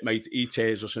he's fit, mate, he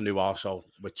tears us a new arsehole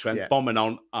with Trent bombing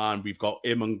on, and we've got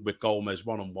him and with Gomez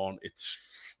 1-on-1.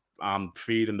 I'm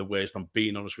feeling the worst. I'm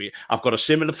being honest with you. I've got a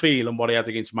similar feeling what I had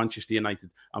against Manchester United,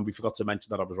 and we forgot to mention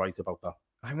that I was right about that.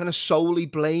 I'm going to solely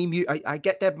blame you. I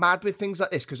get dead mad with things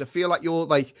like this because I feel like you're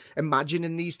like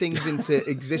imagining these things into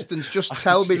existence. Just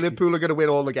tell me Liverpool are going to win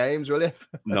all the games, will you?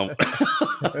 No.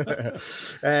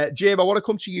 Jim, I want to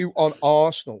come to you on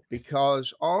Arsenal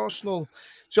because Arsenal.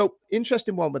 So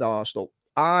interesting one with Arsenal.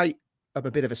 I am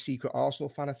a bit of a secret Arsenal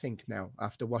fan, I think, now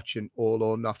after watching All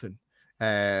or Nothing.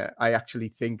 I actually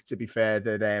think, to be fair,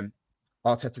 that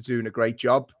Arteta doing a great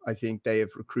job. I think they have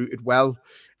recruited well.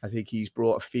 I think he's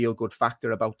brought a feel-good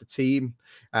factor about the team.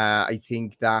 I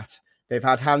think that they've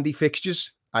had handy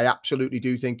fixtures. I absolutely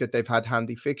do think that they've had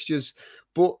handy fixtures.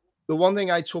 But the one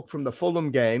thing I took from the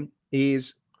Fulham game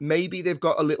is maybe they've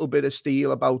got a little bit of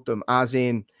steel about them, as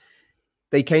in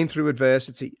they came through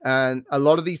adversity. And a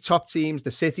lot of these top teams,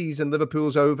 the Cities and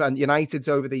Liverpool's over and United's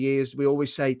over the years, we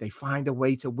always say they find a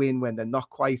way to win when they're not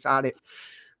quite at it.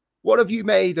 What have you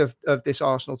made of this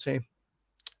Arsenal team?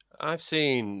 I've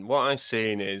seen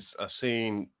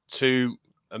two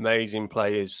amazing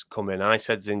players come in. I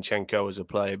said Zinchenko as a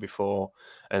player before,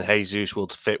 and Jesus will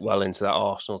fit well into that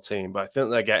Arsenal team. But I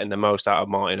think they're getting the most out of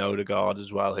Martin Odegaard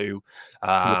as well, who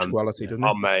much quality, doesn't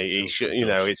he? Mate, he should,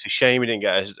 it's a shame he didn't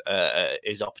get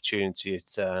his opportunity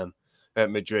at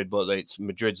Madrid, but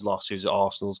Madrid's loss is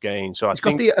Arsenal's gain. So he's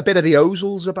got a bit of the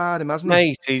Ozils about him, hasn't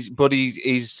he? Mate, but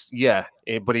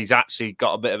he's actually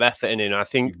got a bit of effort in him. I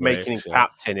think making him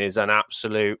captain is an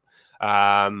absolute.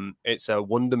 It's a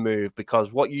wonder move,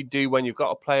 because what you do when you've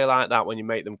got a player like that, when you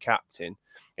make them captain,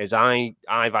 is I've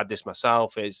had this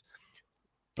myself, is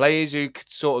players who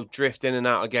could sort of drift in and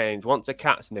out of games, once they're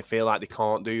captain, they feel like they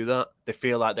can't do that. They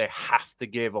feel like they have to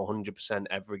give 100%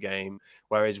 every game.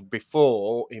 Whereas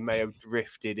before, he may have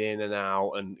drifted in and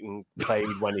out and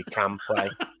played when he can play.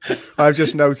 I've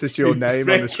just noticed your name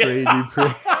on the screen.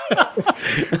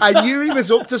 I knew he was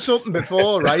up to something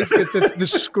before, right? Because the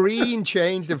screen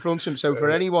changed in front of him. So for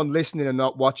anyone listening and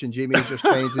not watching, Jimmy just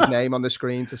changed his name on the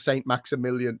screen to Saint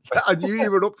Maximilian. I knew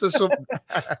you were up to something.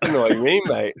 I know what you mean,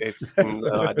 mate. It's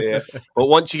no idea. But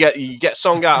once you get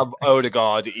song out of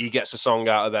Odegaard, he gets a song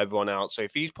out of everyone else. So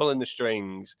if he's pulling the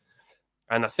strings,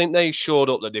 and I think they shored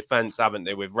up the defence, haven't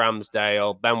they, with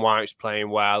Ramsdale, Ben White's playing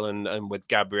well, and with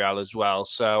Gabriel as well.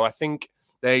 So I think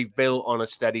they've built on a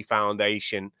steady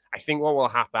foundation. I think what will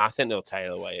happen, I think they'll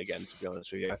tail away again, to be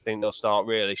honest with you. I think they'll start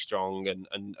really strong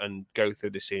and go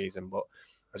through the season, but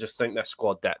I just think their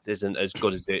squad depth isn't as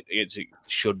good as it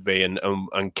should be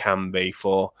and can be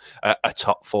for a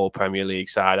top 4 Premier League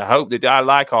side. I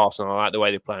like Arsenal. I like the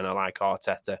way they play, and I like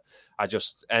Arteta.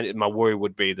 My worry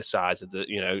would be the size of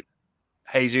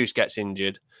Jesus gets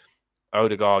injured,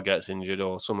 Odegaard gets injured,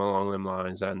 or something along them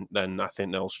lines, and then I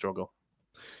think they'll struggle.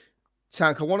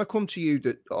 Tank, I want to come to you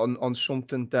on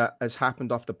something that has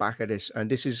happened off the back of this, and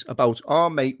this is about our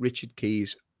mate Richard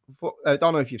Keys. I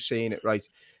don't know if you've seen it, right?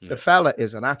 Yeah. The fella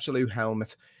is an absolute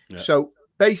helmet. Yeah. So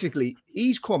basically,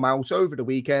 he's come out over the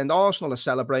weekend. Arsenal are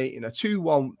celebrating a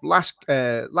 2-1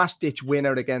 last-ditch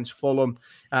winner against Fulham,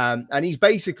 and he's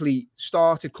basically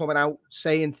started coming out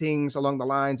saying things along the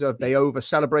lines of they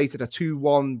over-celebrated a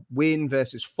 2-1 win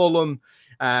versus Fulham.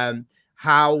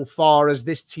 How far has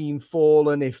this team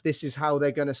fallen if this is how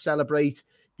they're going to celebrate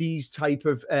these type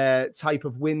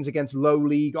of wins against low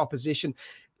league opposition?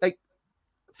 Like,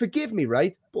 forgive me,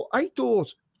 right? But I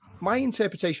thought my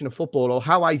interpretation of football, or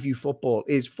how I view football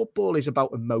is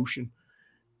about emotion.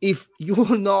 If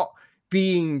you're not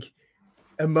being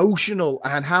emotional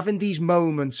and having these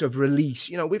moments of release,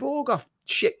 we've all got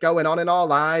shit going on in our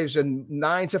lives and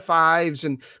 9 to 5s,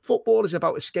 and football is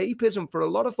about escapism for a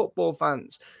lot of football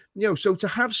fans. So to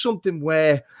have something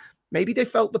where maybe they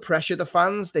felt the pressure, the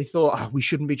fans, they thought, we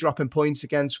shouldn't be dropping points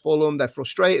against Fulham. They're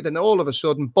frustrated. And all of a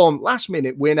sudden, boom, last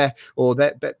minute winner, or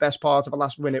the best part of a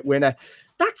last minute winner.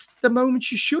 That's the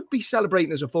moment you should be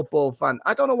celebrating as a football fan.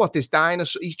 I don't know what this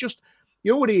dinosaur, he's just,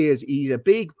 you know what he is? He's a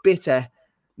big, bitter,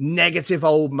 negative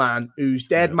old man who's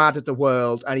dead mad at the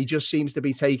world. And he just seems to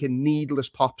be taking needless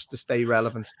pops to stay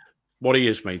relevant. What he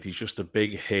is, mate, he's just a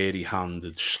big,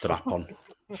 hairy-handed strap-on.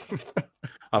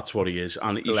 That's what he is,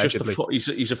 and he's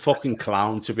he's a fucking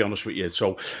clown, to be honest with you.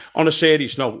 So, on a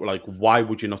serious note, like, why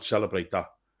would you not celebrate that?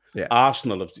 Yeah.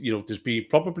 Arsenal have, there's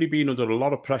probably been under a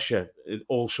lot of pressure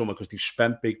all summer because they've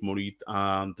spent big money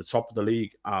on the top of the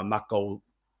league, and that goal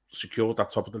secured that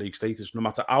top of the league status. No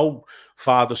matter how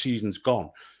far the season's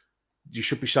gone, you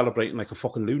should be celebrating like a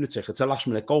fucking lunatic. It's a last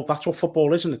minute goal. That's what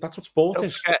football is, isn't it? That's what sport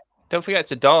is. Don't forget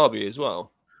it's a derby as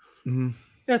well. Mm-hmm.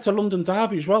 Yeah, it's a London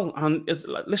derby as well. And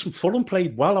listen, Fulham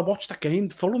played well. I watched that game.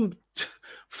 Fulham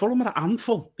are a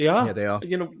handful. They are. Yeah, they are.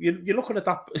 You're looking at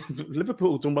that.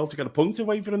 Liverpool done well to get a point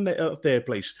away from their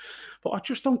place. But I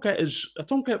just don't get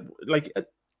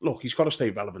look, he's got to stay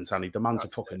relevant, and the man's a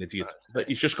fucking idiot. But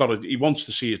he's just got to, he wants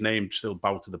to see his name still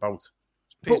bow to the bout.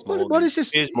 But what is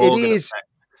this?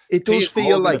 It does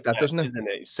feel like that, doesn't it? Isn't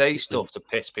it? Say stuff to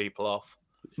piss people off.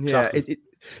 Yeah, exactly.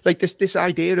 like this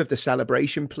idea of the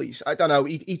celebration, please. I don't know.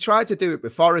 He tried to do it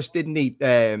with Forest, didn't he?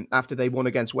 After they won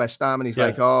against West Ham, and he's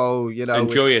like, "Oh,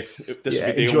 enjoy it.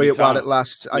 Enjoy it while it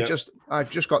lasts." Yeah. I've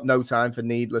just got no time for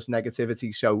needless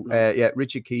negativity. So,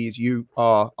 Richard Keys, you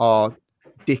are our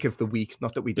Dick of the Week.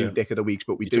 Not that we do Dick of the Weeks,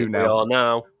 but we do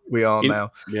now. We are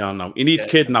now. He needs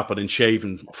kidnapping and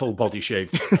shaving, full body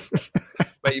shaved.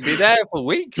 But you'd be there for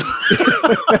weeks.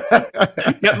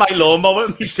 Get my lawnmower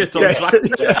and we sit on track.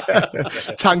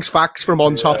 Tanks facts from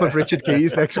on top of Richard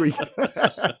Keys next week.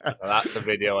 That's a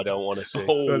video I don't want to see.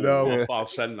 I'll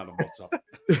send that on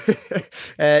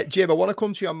WhatsApp. Jim, I want to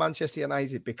come to you on Manchester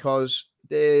United because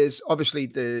there's obviously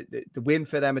the win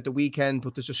for them at the weekend,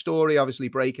 but there's a story obviously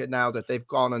breaking now that they've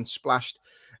gone and splashed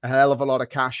a hell of a lot of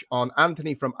cash on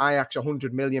Anthony from Ajax,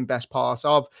 100 million best part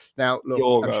of. Now, look,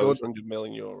 euros, I'm sure, 100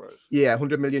 million euros. Yeah,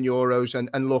 100 million euros.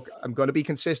 And look, I'm going to be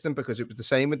consistent because it was the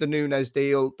same with the Nunes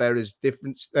deal. There is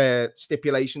different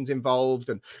stipulations involved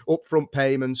and upfront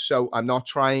payments. So I'm not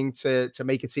trying to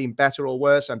make it seem better or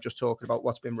worse. I'm just talking about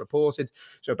what's been reported.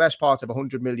 So best part of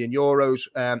 100 million euros.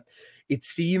 It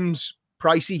seems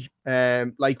pricey,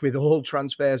 like with all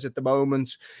transfers at the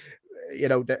moment.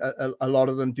 A lot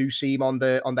of them do seem on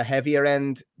the heavier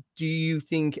end. Do you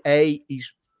think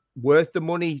he's worth the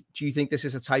money? Do you think this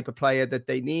is a type of player that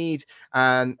they need?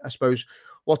 And I suppose,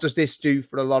 what does this do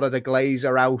for a lot of the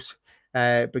Glazer out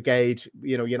brigade?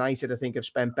 United, I think, have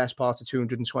spent best part of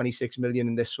 226 million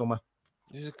in this summer.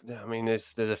 I mean,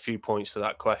 there's a few points to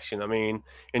that question. I mean,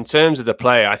 in terms of the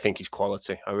player, I think he's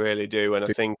quality. I really do. And I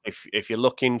think if you're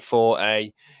looking for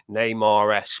a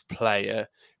Neymar-esque player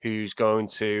who's going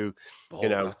to,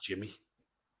 bold that, Jimmy.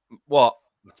 What?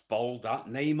 It's bold, that.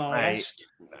 Neymar-esque.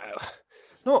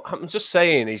 No, I'm just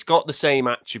saying he's got the same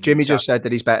attributes. Jimmy just said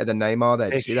that he's better than Neymar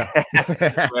there. Did you see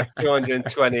that?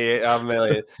 228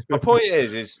 million. My point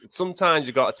is sometimes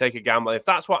you've got to take a gamble. If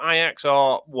that's what Ajax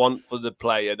want for the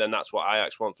player, then that's what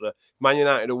Ajax want for the Man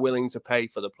United are willing to pay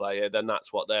for the player, then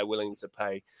that's what they're willing to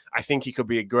pay. I think he could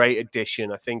be a great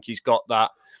addition. I think he's got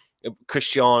that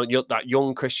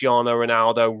young Cristiano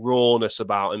Ronaldo rawness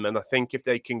about him. And I think if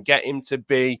they can get him to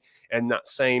be in that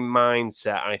same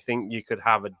mindset, I think you could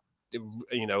have a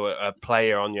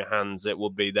player on your hands that will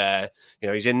be there.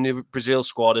 He's in the Brazil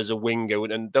squad as a winger,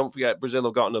 and don't forget Brazil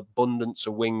have got an abundance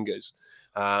of wingers,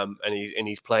 and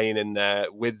he's playing in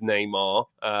there with Neymar.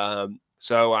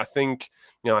 So I think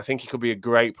he could be a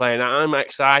great player, and I'm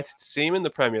excited to see him in the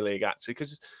Premier League actually,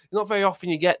 because not very often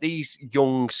you get these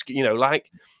young,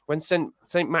 like when Saint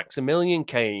Maximilian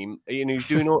came, he's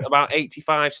doing about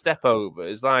 85 step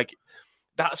overs, like.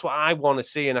 That's what I want to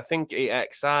see, and I think it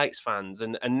excites fans.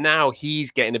 And now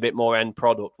he's getting a bit more end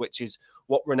product, which is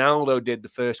what Ronaldo did the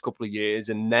first couple of years,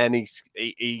 and then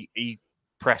he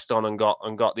pressed on and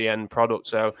got the end product.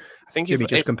 So I think Jimmy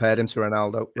just compared him to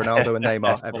Ronaldo and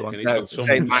Neymar. Everyone,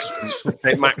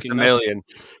 Saint Maximilian.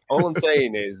 All I'm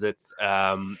saying is that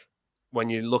when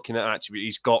you're looking at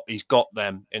attributes, he's got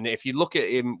them. And if you look at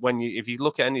him, if you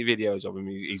look at any videos of him,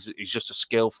 he's just a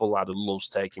skillful lad who loves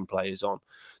taking players on.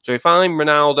 So if I'm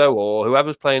Ronaldo or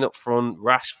whoever's playing up front,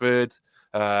 Rashford,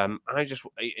 and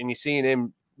you're seeing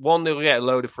him, one, they'll get a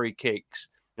load of free kicks,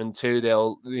 and two,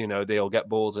 they'll get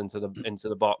balls into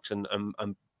the box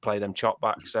and play them chop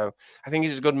back. So I think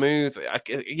it's a good move.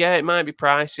 Yeah, it might be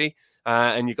pricey,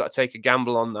 and you've got to take a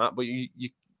gamble on that, but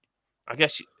I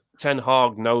guess. Ten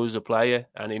Hag knows a player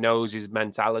and he knows his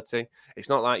mentality. It's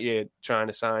not like you're trying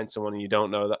to sign someone and you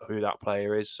don't know who that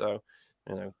player is. So,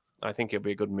 I think it'll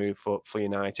be a good move for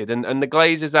United. And the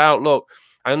Glazers out. Look,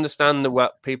 I understand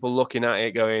what people looking at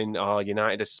it going, "Oh,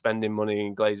 United are spending money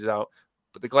and Glazers out,"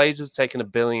 but the Glazers have taken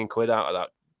 £1 billion out of that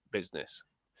business.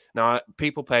 Now,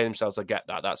 people pay themselves. I get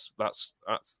that. That's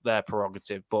their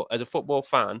prerogative. But as a football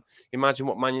fan, imagine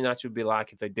what Man United would be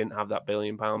like if they didn't have that £1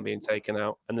 billion being taken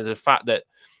out. And there's a fact that.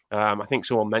 I think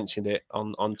someone mentioned it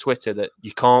on Twitter that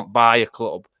you can't buy a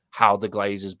club how the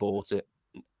Glazers bought it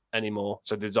anymore.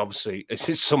 So there's obviously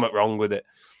something wrong with it.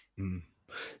 Mm.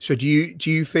 So do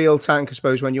you feel, Tank, I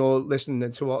suppose, when you're listening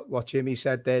to what Jimmy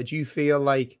said there, do you feel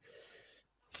like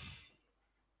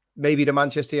maybe the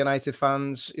Manchester United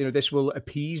fans, this will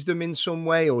appease them in some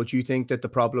way, or do you think that the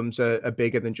problems are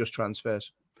bigger than just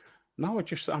transfers? No, I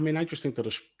just think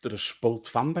they're a spoilt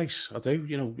fan base. I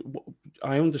do.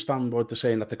 I understand what they're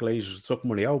saying that the Glazers took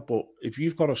money out, but if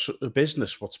you've got a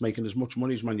business what's making as much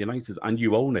money as Man United and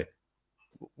you own it,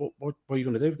 what are you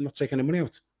going to do? Not take any money out?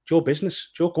 It's your business.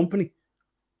 It's your company.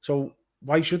 So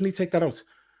why shouldn't he take that out?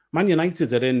 Man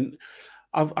United are in.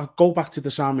 I'll go back to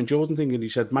the Simon Jordan thing, and he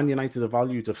said Man United are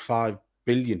valued at $5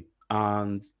 billion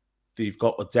and they've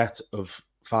got a debt of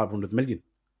 500 million.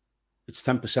 It's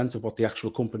 10% of what the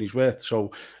actual company's worth.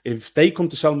 So if they come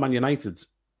to sell Man United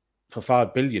for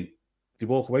 5 billion, they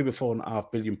walk away with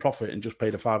 4.5 billion profit and just pay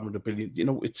the 500 billion. You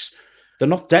know, they're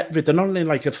not debt-rid. They're not in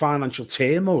like a financial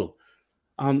turmoil.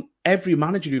 And every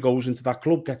manager who goes into that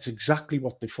club gets exactly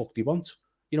what the fuck they want.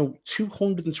 You know,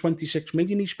 226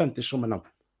 million he spent this summer now.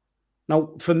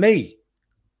 Now, for me,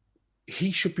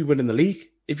 he should be winning the league.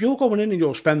 If you're going in and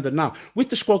you're spending now, with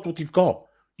the squad what you've got,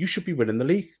 you should be winning the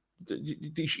league.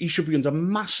 He should be under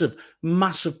massive,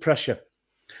 massive pressure.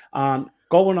 And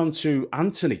going on to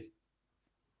Anthony,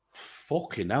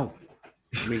 fucking hell.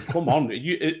 I mean, come on.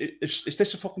 Is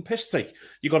this a fucking piss take?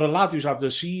 You got a lad who's had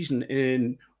a season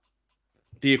in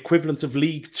the equivalent of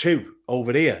League Two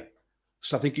over here.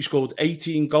 So I think he scored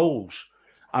 18 goals.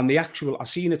 And the actual, I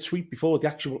seen a tweet before, the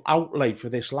actual outlay for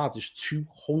this lad is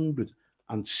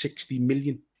 260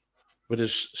 million with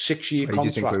his 6-year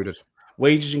contract. Included.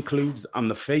 Wages included and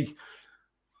the fee.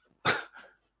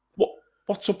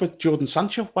 What's up with Jordan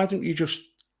Sancho? Why don't you just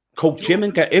coach him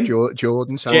and get him?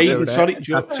 Jordan Sancho.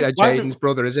 Jaden's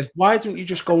brother, is it? Why don't you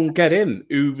just go and get him,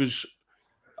 who was...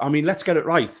 I mean, let's get it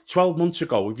right. 12 months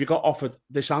ago, if you got offered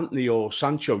this Anthony or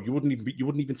Sancho, you wouldn't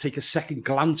even take a second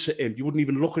glance at him. You wouldn't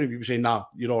even look at him. You'd be saying, "Nah,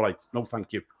 you're all right. No,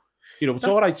 thank you." You know, it's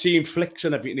all right seeing flicks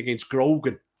and everything against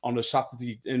Grogan on a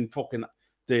Saturday in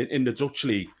the Dutch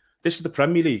league. This is the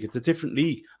Premier League. It's a different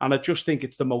league, and I just think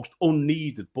it's the most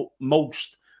unneeded, but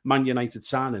most Man United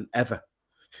signing ever.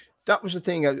 That was the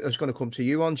thing I was going to come to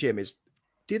you on, Jim. Is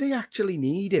do they actually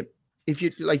need him? If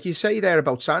you like, you say there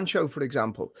about Sancho, for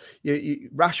example,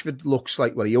 Rashford looks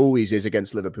like, well, he always is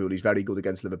against Liverpool. He's very good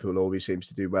against Liverpool. Always seems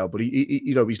to do well, but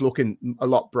he's looking a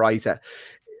lot brighter.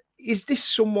 Is this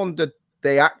someone that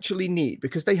they actually need,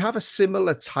 because they have a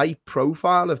similar type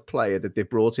profile of player that they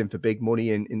brought in for big money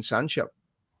in Sancho?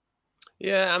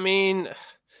 Yeah, I mean,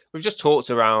 we've just talked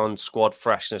around squad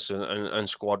freshness and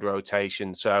squad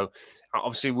rotation. So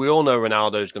obviously, we all know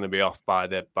Ronaldo is going to be off by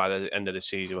the end of the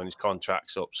season when his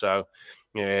contract's up. So,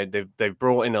 you know, they've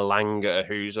brought in Elanga,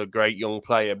 who's a great young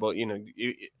player, but you know,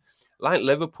 like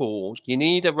Liverpool, you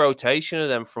need a rotation of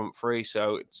them front three.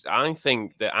 So I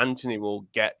think that Anthony will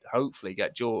hopefully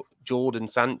get Jordan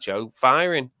Sancho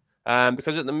firing,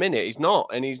 because at the minute he's not,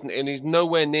 and he's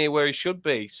nowhere near where he should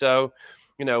be. So,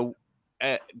 you know,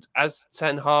 as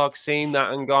Ten Hag seen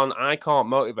that and gone, I can't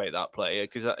motivate that player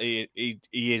because he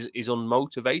is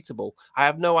unmotivatable. I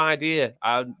have no idea.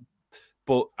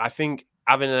 But I think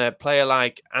having a player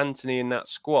like Anthony in that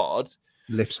squad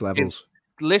lifts levels,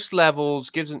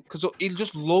 gives him, because he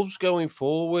just loves going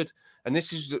forward. And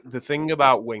this is the thing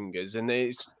about wingers, and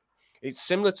it's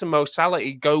similar to Mo Salah.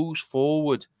 He goes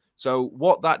forward. So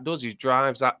what that does is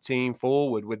drives that team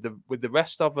forward with the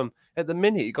rest of them. At the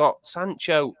minute, you got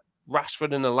Sancho,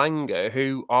 Rashford and Elanga,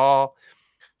 who are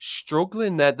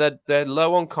struggling. They're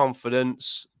low on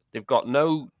confidence. They've got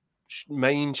no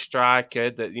main striker.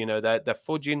 That, you know, they're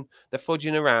fudging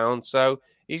around. So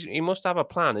he must have a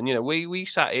plan. And you know, we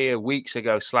sat here weeks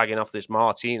ago slagging off this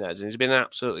Martinez, and he's been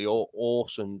absolutely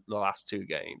awesome the last 2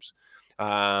 games.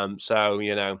 So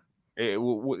you know,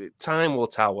 time will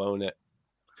tell, won't it?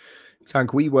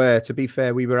 Tank, we were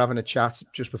having a chat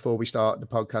just before we started the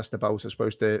podcast about, I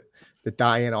suppose, the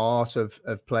dying art of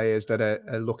players that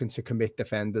are looking to commit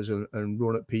defenders and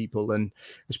run at people. And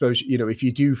I suppose, you know, if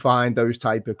you do find those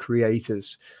type of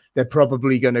creators, they're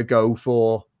probably going to go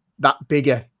for that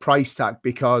bigger price tag,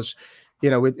 because,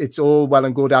 you know, it's all well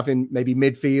and good having maybe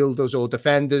midfielders or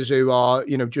defenders who are,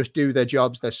 you know, just do their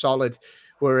jobs, they're solid.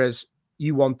 Whereas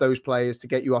you want those players to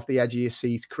get you off the edge of your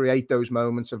seat, create those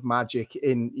moments of magic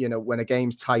in, you know, when a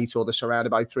game's tight or they're surrounded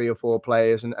by 3 or 4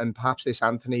 players. And perhaps this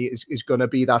Anthony is going to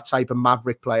be that type of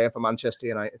maverick player for Manchester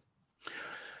United.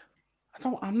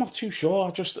 I'm not too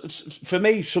sure. For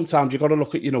me, sometimes you've got to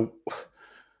look at, you know,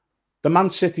 the Man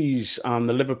Cities and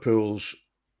the Liverpools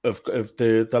of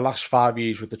the last 5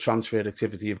 years with the transfer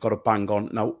activity, you've got to bang on.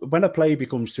 Now, when a player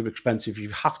becomes too expensive, you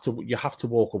have to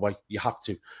walk away. You have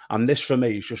to. And this, for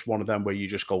me, is just one of them where you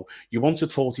just go, you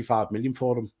wanted 45 million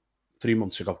for him 3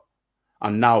 months ago,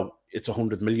 and now it's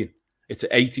 100 million. It's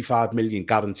 85 million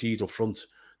guaranteed up front.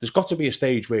 There's got to be a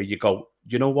stage where you go,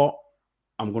 you know what?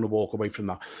 I'm going to walk away from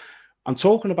that. And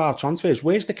talking about transfers,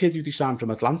 where's the kid who they signed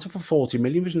from Atlanta for 40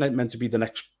 million? Wasn't it meant to be the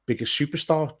next biggest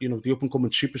superstar, you know, the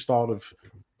up-and-coming superstar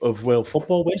of world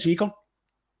football? Where's he gone?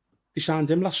 They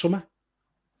signed him last summer.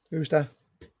 Who's that?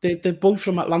 The boy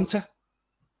from Atlanta.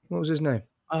 What was his name?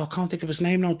 Oh, I can't think of his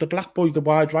name now. The black boy, the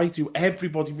wide right, who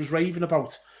everybody was raving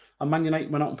about. And Man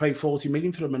United went out and paid 40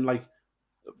 million for him. And like,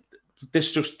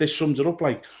 this sums it up.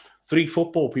 Like, 3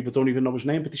 football people don't even know his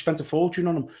name, but they spent a fortune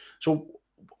on him. So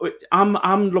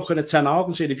I'm looking at Ten Hag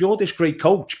and saying, if you're this great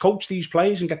coach these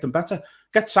players and get them better.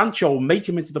 Get Sancho, make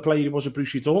him into the player he was at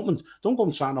Borussia Dortmund. Don't go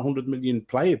and sign a 100 million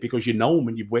player because you know him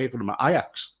and you've worked with him at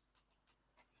Ajax.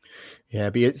 Yeah,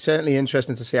 but it's certainly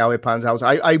interesting to see how it pans out.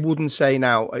 I wouldn't say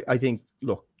now, I think,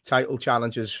 look, title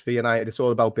challenges for United, it's all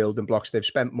about building blocks. They've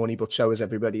spent money, but so has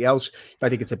everybody else. I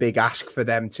think it's a big ask for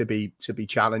them to be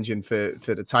challenging for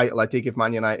the title. I think if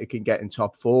Man United can get in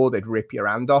top 4, they'd rip your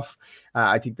hand off.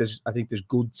 I think there's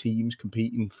good teams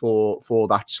competing for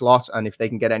that slot, and if they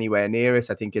can get anywhere near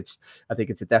it, I think it's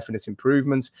a definite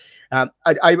improvement.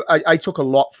 I took a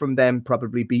lot from them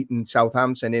probably beating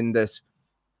Southampton in this.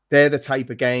 They're the type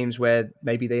of games where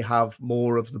maybe they have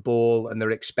more of the ball and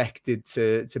they're expected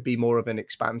to be more of an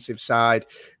expansive side.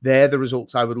 They're the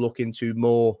results I would look into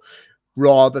more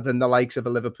rather than the likes of a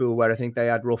Liverpool, where I think they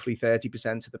had roughly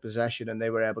 30% of the possession and they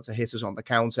were able to hit us on the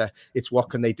counter. It's what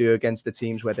can they do against the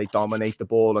teams where they dominate the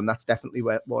ball, and that's definitely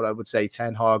what I would say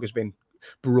Ten Hag has been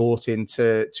brought in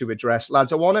to address.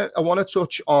 Lads, I want to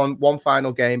touch on one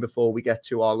final game before we get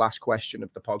to our last question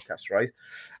of the podcast, right?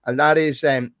 And that is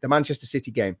the Manchester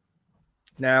City game.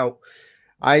 Now,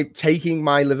 I'm taking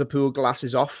my Liverpool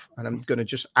glasses off and I'm going to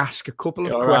just ask a couple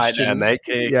of questions. Right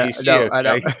there, I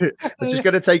know. I'm just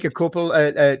going to take a couple,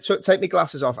 take my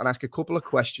glasses off and ask a couple of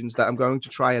questions that I'm going to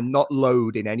try and not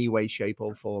load in any way, shape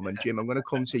or form. And Jim, I'm going to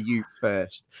come to you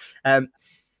first.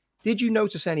 Did you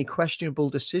notice any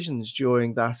questionable decisions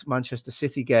during that Manchester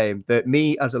City game that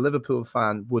me as a Liverpool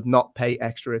fan would not pay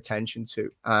extra attention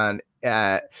to? And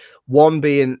one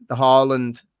being the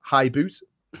Haaland high boot,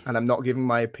 and I'm not giving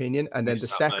my opinion. And then the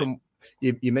second,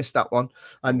 you missed that one.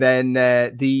 And then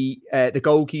the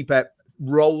goalkeeper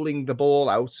rolling the ball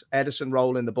out, Ederson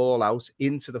rolling the ball out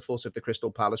into the foot of the Crystal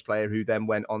Palace player who then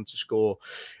went on to score.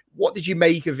 What did you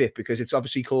make of it? Because it's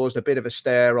obviously caused a bit of a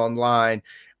stir online.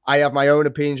 I have my own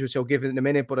opinions, which I'll give it in a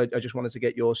minute, but I just wanted to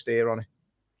get your steer on it.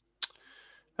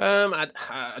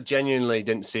 I genuinely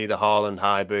didn't see the Haaland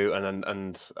high boot,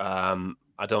 and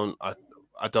I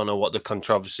don't know what the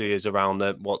controversy is around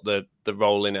the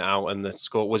rolling it out and the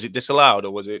score. Was it disallowed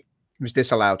or was it? It was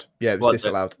disallowed. Yeah, it was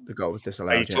disallowed. The goal was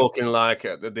disallowed. Are you talking like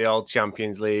the old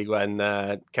Champions League when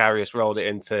Karius rolled it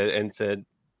into? It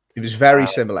was very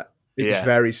similar. It was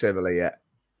very similar. Yeah.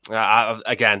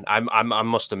 I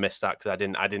must have missed that because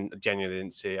I genuinely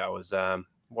didn't see it. I was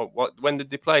when did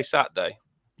they play? Saturday?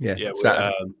 Yeah,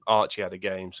 Saturday. Archie had a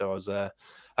game, so I was there.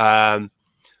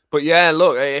 But yeah,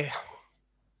 look,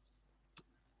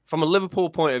 from a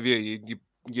Liverpool point of view,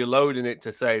 you're loading it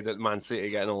to say that Man City are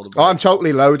getting all the balls. Oh, I'm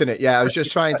totally loading it. Yeah, I was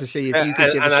just trying to see if you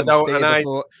could give us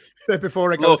some steer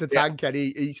before I go to Tank and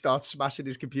he starts smashing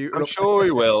his computer. I'm sure he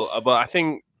will, but I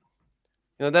think.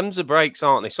 Them's the breaks,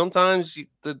 aren't they? Sometimes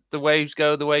the waves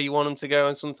go the way you want them to go,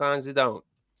 and sometimes they don't.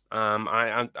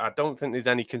 I don't think there's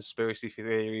any conspiracy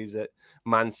theories that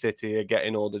Man City are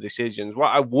getting all the decisions.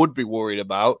 What I would be worried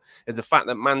about is the fact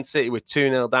that Man City were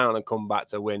 2-0 down and come back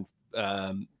to win,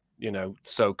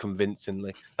 so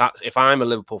convincingly. If I'm a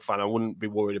Liverpool fan, I wouldn't be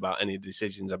worried about any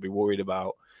decisions. I'd be worried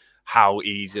about how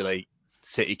easily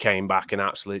City came back and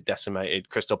absolutely decimated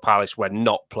Crystal Palace. Were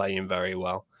not playing very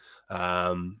well.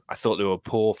 I thought they were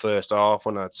poor first half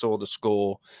when I saw the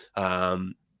score,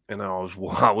 and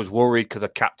I was worried because I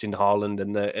captained Haaland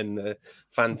in the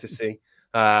fantasy,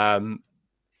 and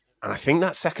I think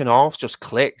that second half just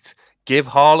clicked. Give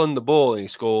Haaland the ball and he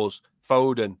scores.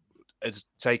 Foden is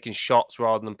taking shots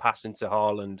rather than passing to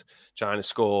Haaland, trying to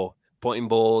score, putting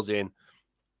balls in,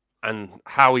 and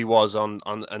how he was on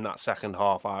in that second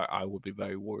half, I would be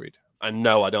very worried. And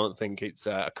no, I don't think it's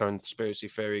a conspiracy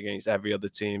theory against every other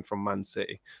team from Man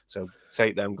City. So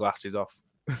take them glasses off.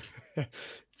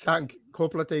 Tank,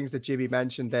 couple of things that Jimmy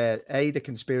mentioned there. The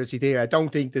conspiracy theory. I don't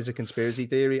think there's a conspiracy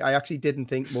theory. I actually didn't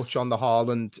think much on the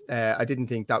Haaland. I didn't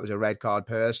think that was a red card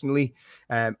personally.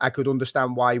 I could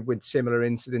understand why with similar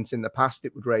incidents in the past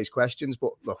it would raise questions,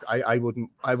 but look, I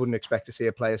wouldn't expect to see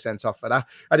a player sent off for that.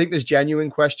 I think there's genuine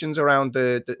questions around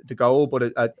the goal,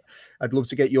 but I'd love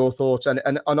to get your thoughts. And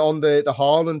on the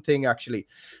Haaland thing, actually,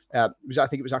 I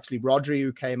think it was actually Rodri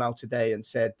who came out today and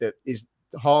said that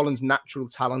Haaland's natural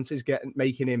talent is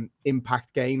making him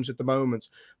impact games at the moment,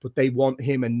 but they want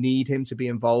him and need him to be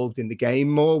involved in the game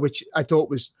more, which I thought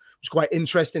was quite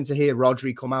interesting to hear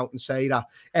Rodri come out and say that.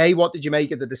 What did you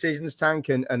make of the decisions, Tank?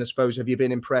 And I suppose, have you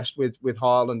been impressed with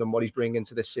Haaland and what he's bringing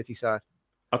to this City side?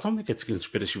 I don't think it's a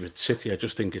conspiracy with City. I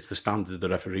just think it's the standard of the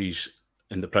referees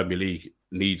in the Premier League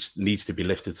needs to be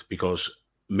lifted, because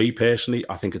me personally,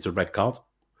 I think it's a red card.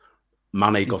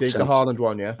 Mane got sent. The Haaland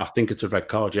one, yeah. I think it's a red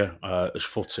card, yeah. His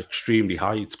foot's extremely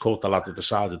high. It's caught the lad at the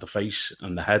side of the face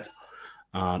and the head,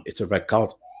 and it's a red card.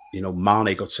 you know,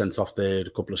 Mane got sent off there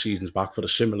a couple of seasons back for a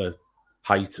similar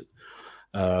height.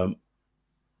 And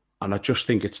I just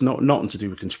think it's nothing to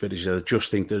do with conspiracy. I just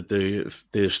think that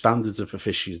the standards of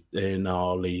officiating in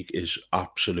our league is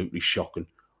absolutely shocking.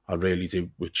 I really do,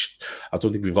 which I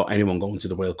don't think we've got anyone going to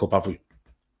the World Cup, have we?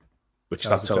 Which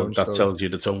that tells you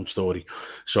its own story.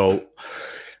 So,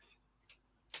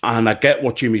 and I get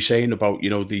what Jimmy's saying about, you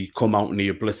know, they come out and they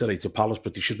obliterated Palace,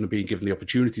 but they shouldn't have been given the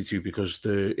opportunity to, because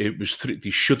they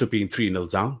should have been 3-0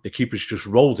 down. The keeper's just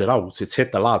rolled it out. It's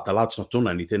hit the lad's not done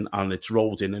anything, and it's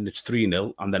rolled in and it's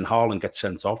 3-0, and then Haaland gets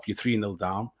sent off, you're 3-0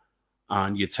 down,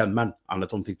 and you're 10 men, and I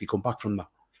don't think they come back from that.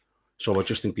 So I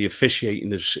just think the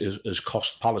officiating is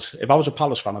cost Palace. If I was a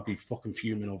Palace fan, I'd be fucking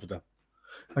fuming over that.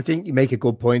 I think you make a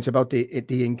good point about the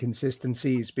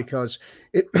inconsistencies, because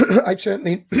I've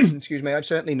certainly, I've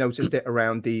certainly noticed it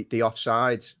around the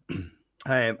offsides.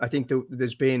 I think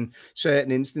there's been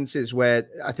certain instances where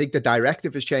I think the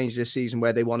directive has changed this season,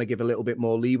 where they want to give a little bit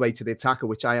more leeway to the attacker,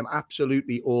 which I am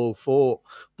absolutely all for.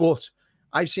 But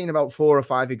I've seen about 4 or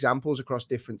 5 examples across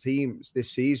different teams this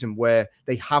season where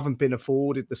they haven't been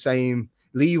afforded the same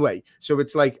leeway. So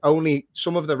it's like only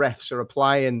some of the refs are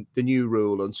applying the new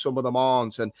rule and some of them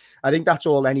aren't. And I think that's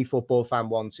all any football fan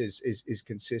wants is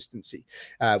consistency,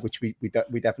 which we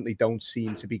definitely don't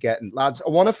seem to be getting. Lads, I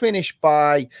want to finish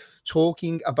by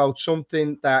talking about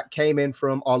something that came in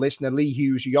from our listener, Lee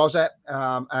Hughes Yozet,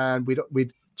 and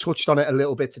we'd touched on it a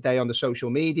little bit today on the social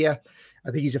media. I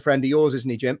think he's a friend of yours, isn't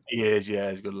he, Jim? He is, yeah,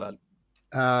 he's a good lad.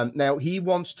 Now, he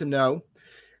wants to know,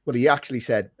 well, he actually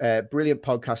said, brilliant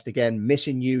podcast again,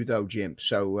 missing you though, Jim.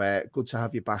 So good to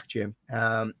have you back, Jim.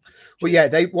 But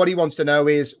yeah, what he wants to know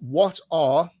is, what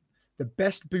are the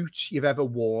best boots you've ever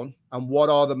worn, and what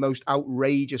are the most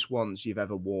outrageous ones you've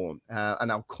ever worn?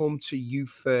 And I'll come to you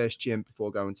first, Jim,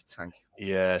 before going to Tank.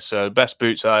 Yeah, so the best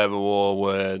boots I ever wore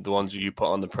were the ones that you put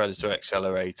on the Predator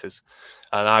accelerators.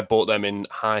 And I bought them in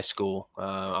high school.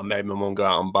 I made my mum go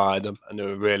out and buy them, and they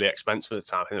were really expensive at the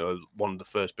time. I think it was one of the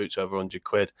first boots over 100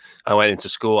 quid. I went into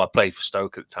school. I played for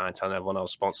Stoke at the time, telling everyone I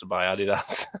was sponsored by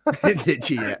Adidas. Did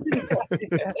you?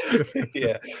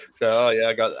 Yeah. So,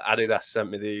 I got Adidas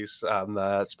sent me these.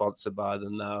 I'm sponsored by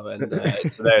them now, and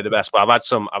so they're the best. But I've had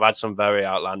some very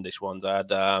outlandish ones.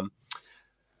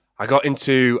 I got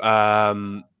into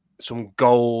some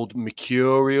gold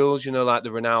mercurials, like the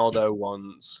Ronaldo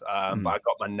ones. But I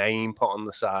got my name put on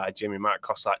the side. Jimmy, might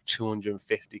cost like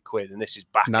 250 quid. And this is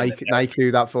back Nike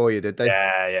do that for you, did they?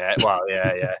 Yeah. Well,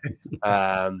 yeah.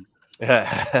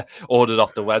 Ordered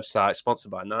off the website,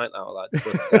 sponsored by Nike now, lads.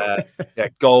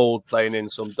 But gold, playing in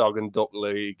some dog and duck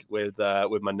league with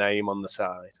my name on the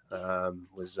side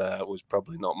was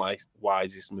probably not my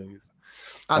wisest move.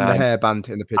 And the hairband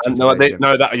in the picture.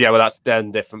 That's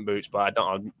then different boots, but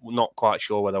I'm not quite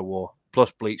sure whether I wore.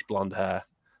 Plus bleach blonde hair.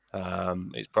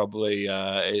 It's probably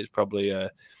a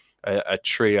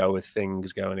trio of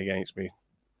things going against me.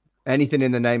 Anything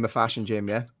in the name of fashion, Jim,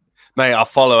 yeah? Mate, I'll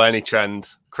follow any trend.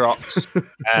 Crocs,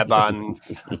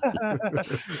 hairbands.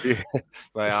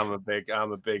 Mate, I'm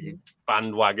a big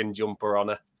bandwagon jumper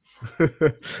on it.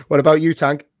 What about you,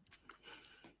 Tank?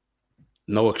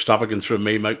 No extravagance from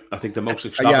me, mate. I think the most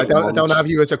extravagant. Yeah, I don't have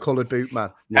you as a coloured boot, man.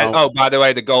 No. And, by the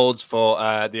way, the gold's for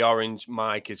the orange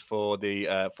mic is for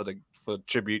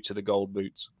tribute to the gold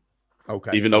boots.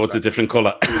 Okay. Even though it's a different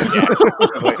colour. Yeah.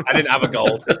 I didn't have a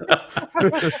gold.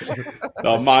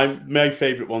 No, my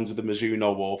favourite ones are the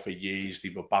Mizuno wore for years. They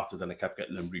were battered and I kept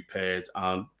getting them repaired.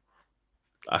 And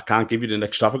I can't give you the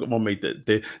extravagant one, mate.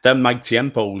 Them Nike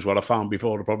Tiempos, what I found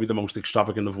before, are probably the most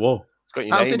extravagant of all.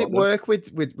 How did it work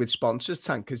with sponsors,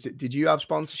 Tank? Because did you have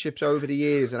sponsorships over the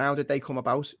years, and how did they come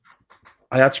about?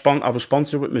 I was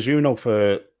sponsored with Mizuno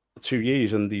for 2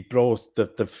 years, and they brought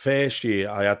the first year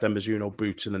I had them Mizuno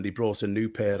boots, and then they brought a new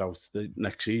pair out the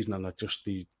next season, and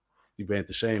they weren't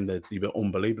the same. They were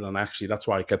unbelievable, and actually that's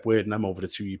why I kept wearing them over the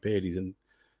 2 year period. And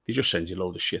they just send you a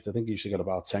load of shit. I think you used to get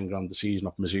about 10 grand a season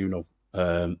off Mizuno,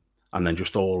 and then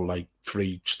just all like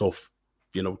free stuff,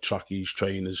 trackies,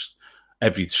 trainers.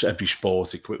 Every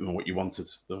sport equipment, what you wanted.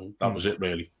 So that was it,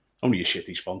 really. Only a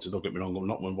shitty sponsor, don't get me wrong. I'm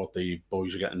not what the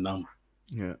boys are getting now.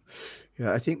 Yeah.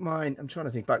 I think mine, I'm trying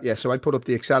to think back. Yeah, so I put up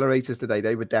the accelerators today.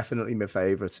 They were definitely my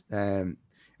favourite. And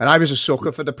And I was a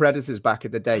sucker for the Predators back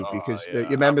in the day because you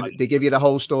remember they give you the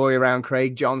whole story around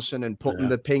Craig Johnson and putting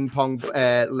the ping pong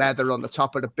leather on the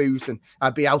top of the boot, and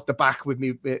I'd be out the back with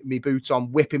me boots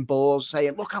on, whipping balls,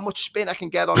 saying, "Look how much spin I can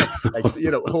get on it." Like, you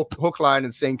know, hook, line,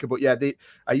 and sinker. But yeah,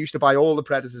 I used to buy all the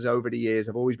Predators over the years.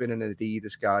 I've always been an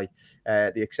Adidas guy.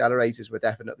 The accelerators were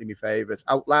definitely my favourites.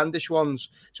 Outlandish ones.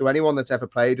 So anyone that's ever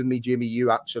played with me, Jimmy,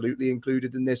 you absolutely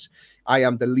included in this. I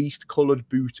am the least coloured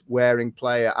boot wearing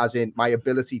player, as in my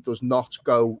ability does not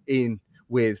go in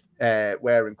with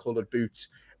wearing coloured boots.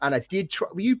 And I did try.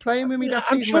 Were you playing with me that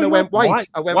season when I went white?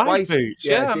 I went white boots.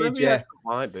 I did.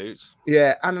 White boots.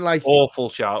 Yeah, and like awful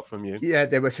shout from you. Yeah,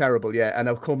 they were terrible. Yeah, and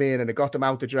I've come in and I got them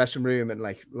out the dressing room, and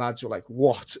like lads were like,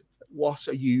 "What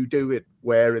are you doing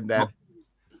wearing them?"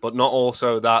 But not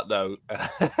also that though.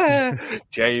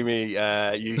 Jamie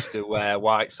used to wear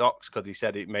white socks because he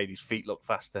said it made his feet look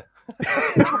faster.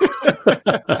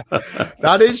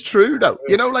 That is true though.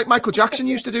 You know, like Michael Jackson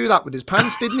used to do that with his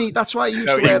pants, didn't he? That's why he used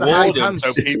to wear the high pants.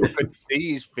 So people could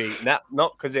see his feet, not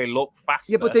because they look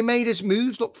faster. Yeah, but they made his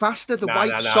moves look faster. The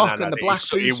white sock and the black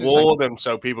boots. He wore them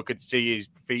so people could see his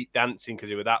feet dancing because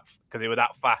they were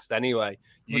that fast anyway.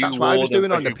 Well, that's what I was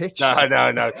doing on the pitch.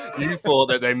 No. You thought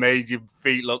that they made your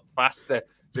feet look faster.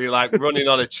 So you're like running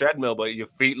on a treadmill, but your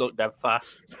feet look dead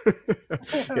fast.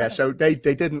 Yeah, so they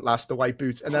didn't last, the white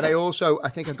boots. And then I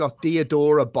think I got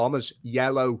Diodora bombers,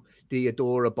 yellow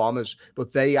Diodora bombers,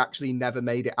 but they actually never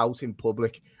made it out in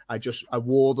public. I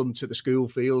wore them to the school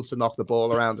field to knock the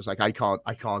ball around. It's like, I can't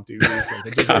do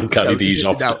these. Can't carry these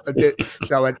off.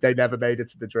 So they never made it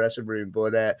to the dressing room.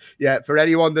 But yeah, for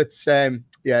anyone that's seeing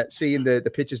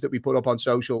the pictures that we put up on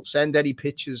social, send any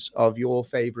pictures of your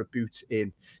favorite boots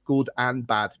in, good and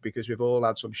bad, because we've all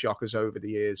had some shockers over the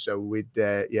years. So we'd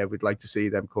like to see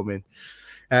them come in.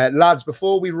 Lads,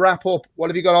 before we wrap up, what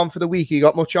have you got on for the week? You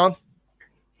got much on?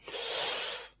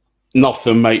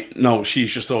 Nothing, mate. No,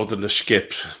 she's just ordering a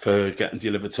skip for getting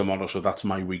delivered tomorrow, so that's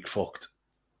my week fucked.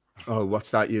 Oh,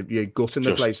 what's that? You're gutting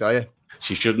the place, are you?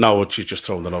 She's just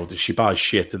throwing it out. She buys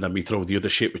shit, and then we throw the other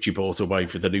shit which she bought away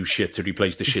for the new shit to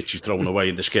replace the shit she's throwing away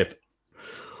in the skip.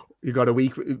 You got a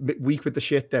week with the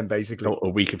shit then, basically. A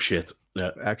week of shit.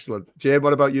 Yeah. Excellent. Jim,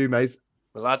 what about you, mate?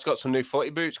 The lad's got some new footy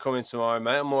boots coming tomorrow,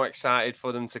 mate. I'm more excited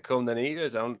for them to come than he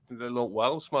is. They look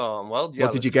well smart. I'm well jealous.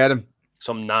 What did you get them?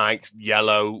 Some Nike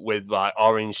yellow with like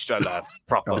orange strap,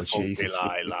 proper funky,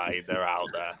 like they're out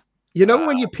there. You know,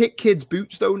 when you pick kids'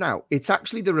 boots though now, it's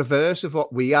actually the reverse of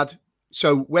what we had.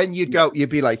 So when you'd go,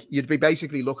 you'd be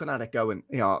basically looking at it going,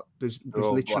 you know, there's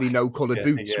literally no coloured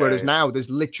boots. Whereas now there's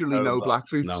literally no black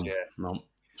boots. No.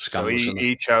 So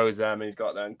he chose them. He's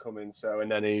got them coming. So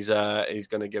and then he's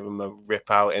going to give them a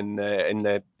rip out in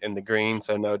the green.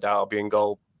 So no doubt I'll be in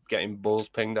goal, getting balls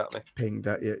pinged at me. Pinged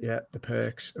at you, yeah. The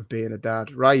perks of being a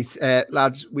dad. Right,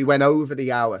 lads, we went over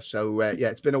the hour. So,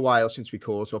 it's been a while since we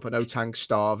caught up. I know Tank's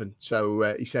starving.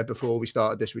 So, he said before we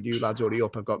started this with you lads, hurry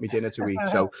up, I've got me dinner to eat.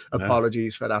 So,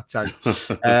 apologies for that, Tank.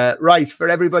 Right, for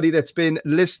everybody that's been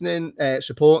listening,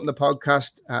 supporting the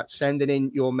podcast, sending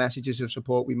in your messages of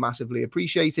support, we massively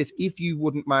appreciate it. If you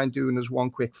wouldn't mind doing us one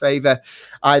quick favor,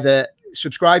 either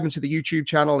subscribing to the YouTube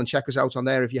channel and check us out on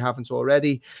there if you haven't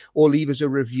already, or leave us a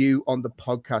review on the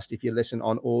podcast if you listen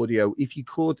on audio. If you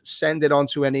could, send it on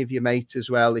to any of your mates as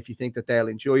well if you think that they'll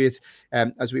enjoy it.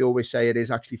 As we always say, it is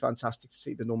actually fantastic to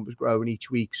see the numbers growing each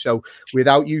week. So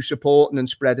without you supporting and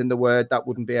spreading the word, that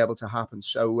wouldn't be able to happen.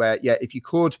 So if you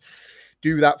could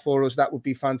do that for us, that would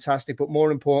be fantastic. But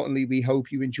more importantly, we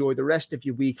hope you enjoy the rest of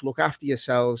your week. Look after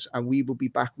yourselves, and we will be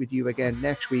back with you again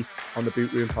next week on the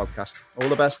Boot Room Podcast. All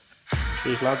the best.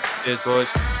 Cheers, lads. Cheers,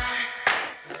 boys.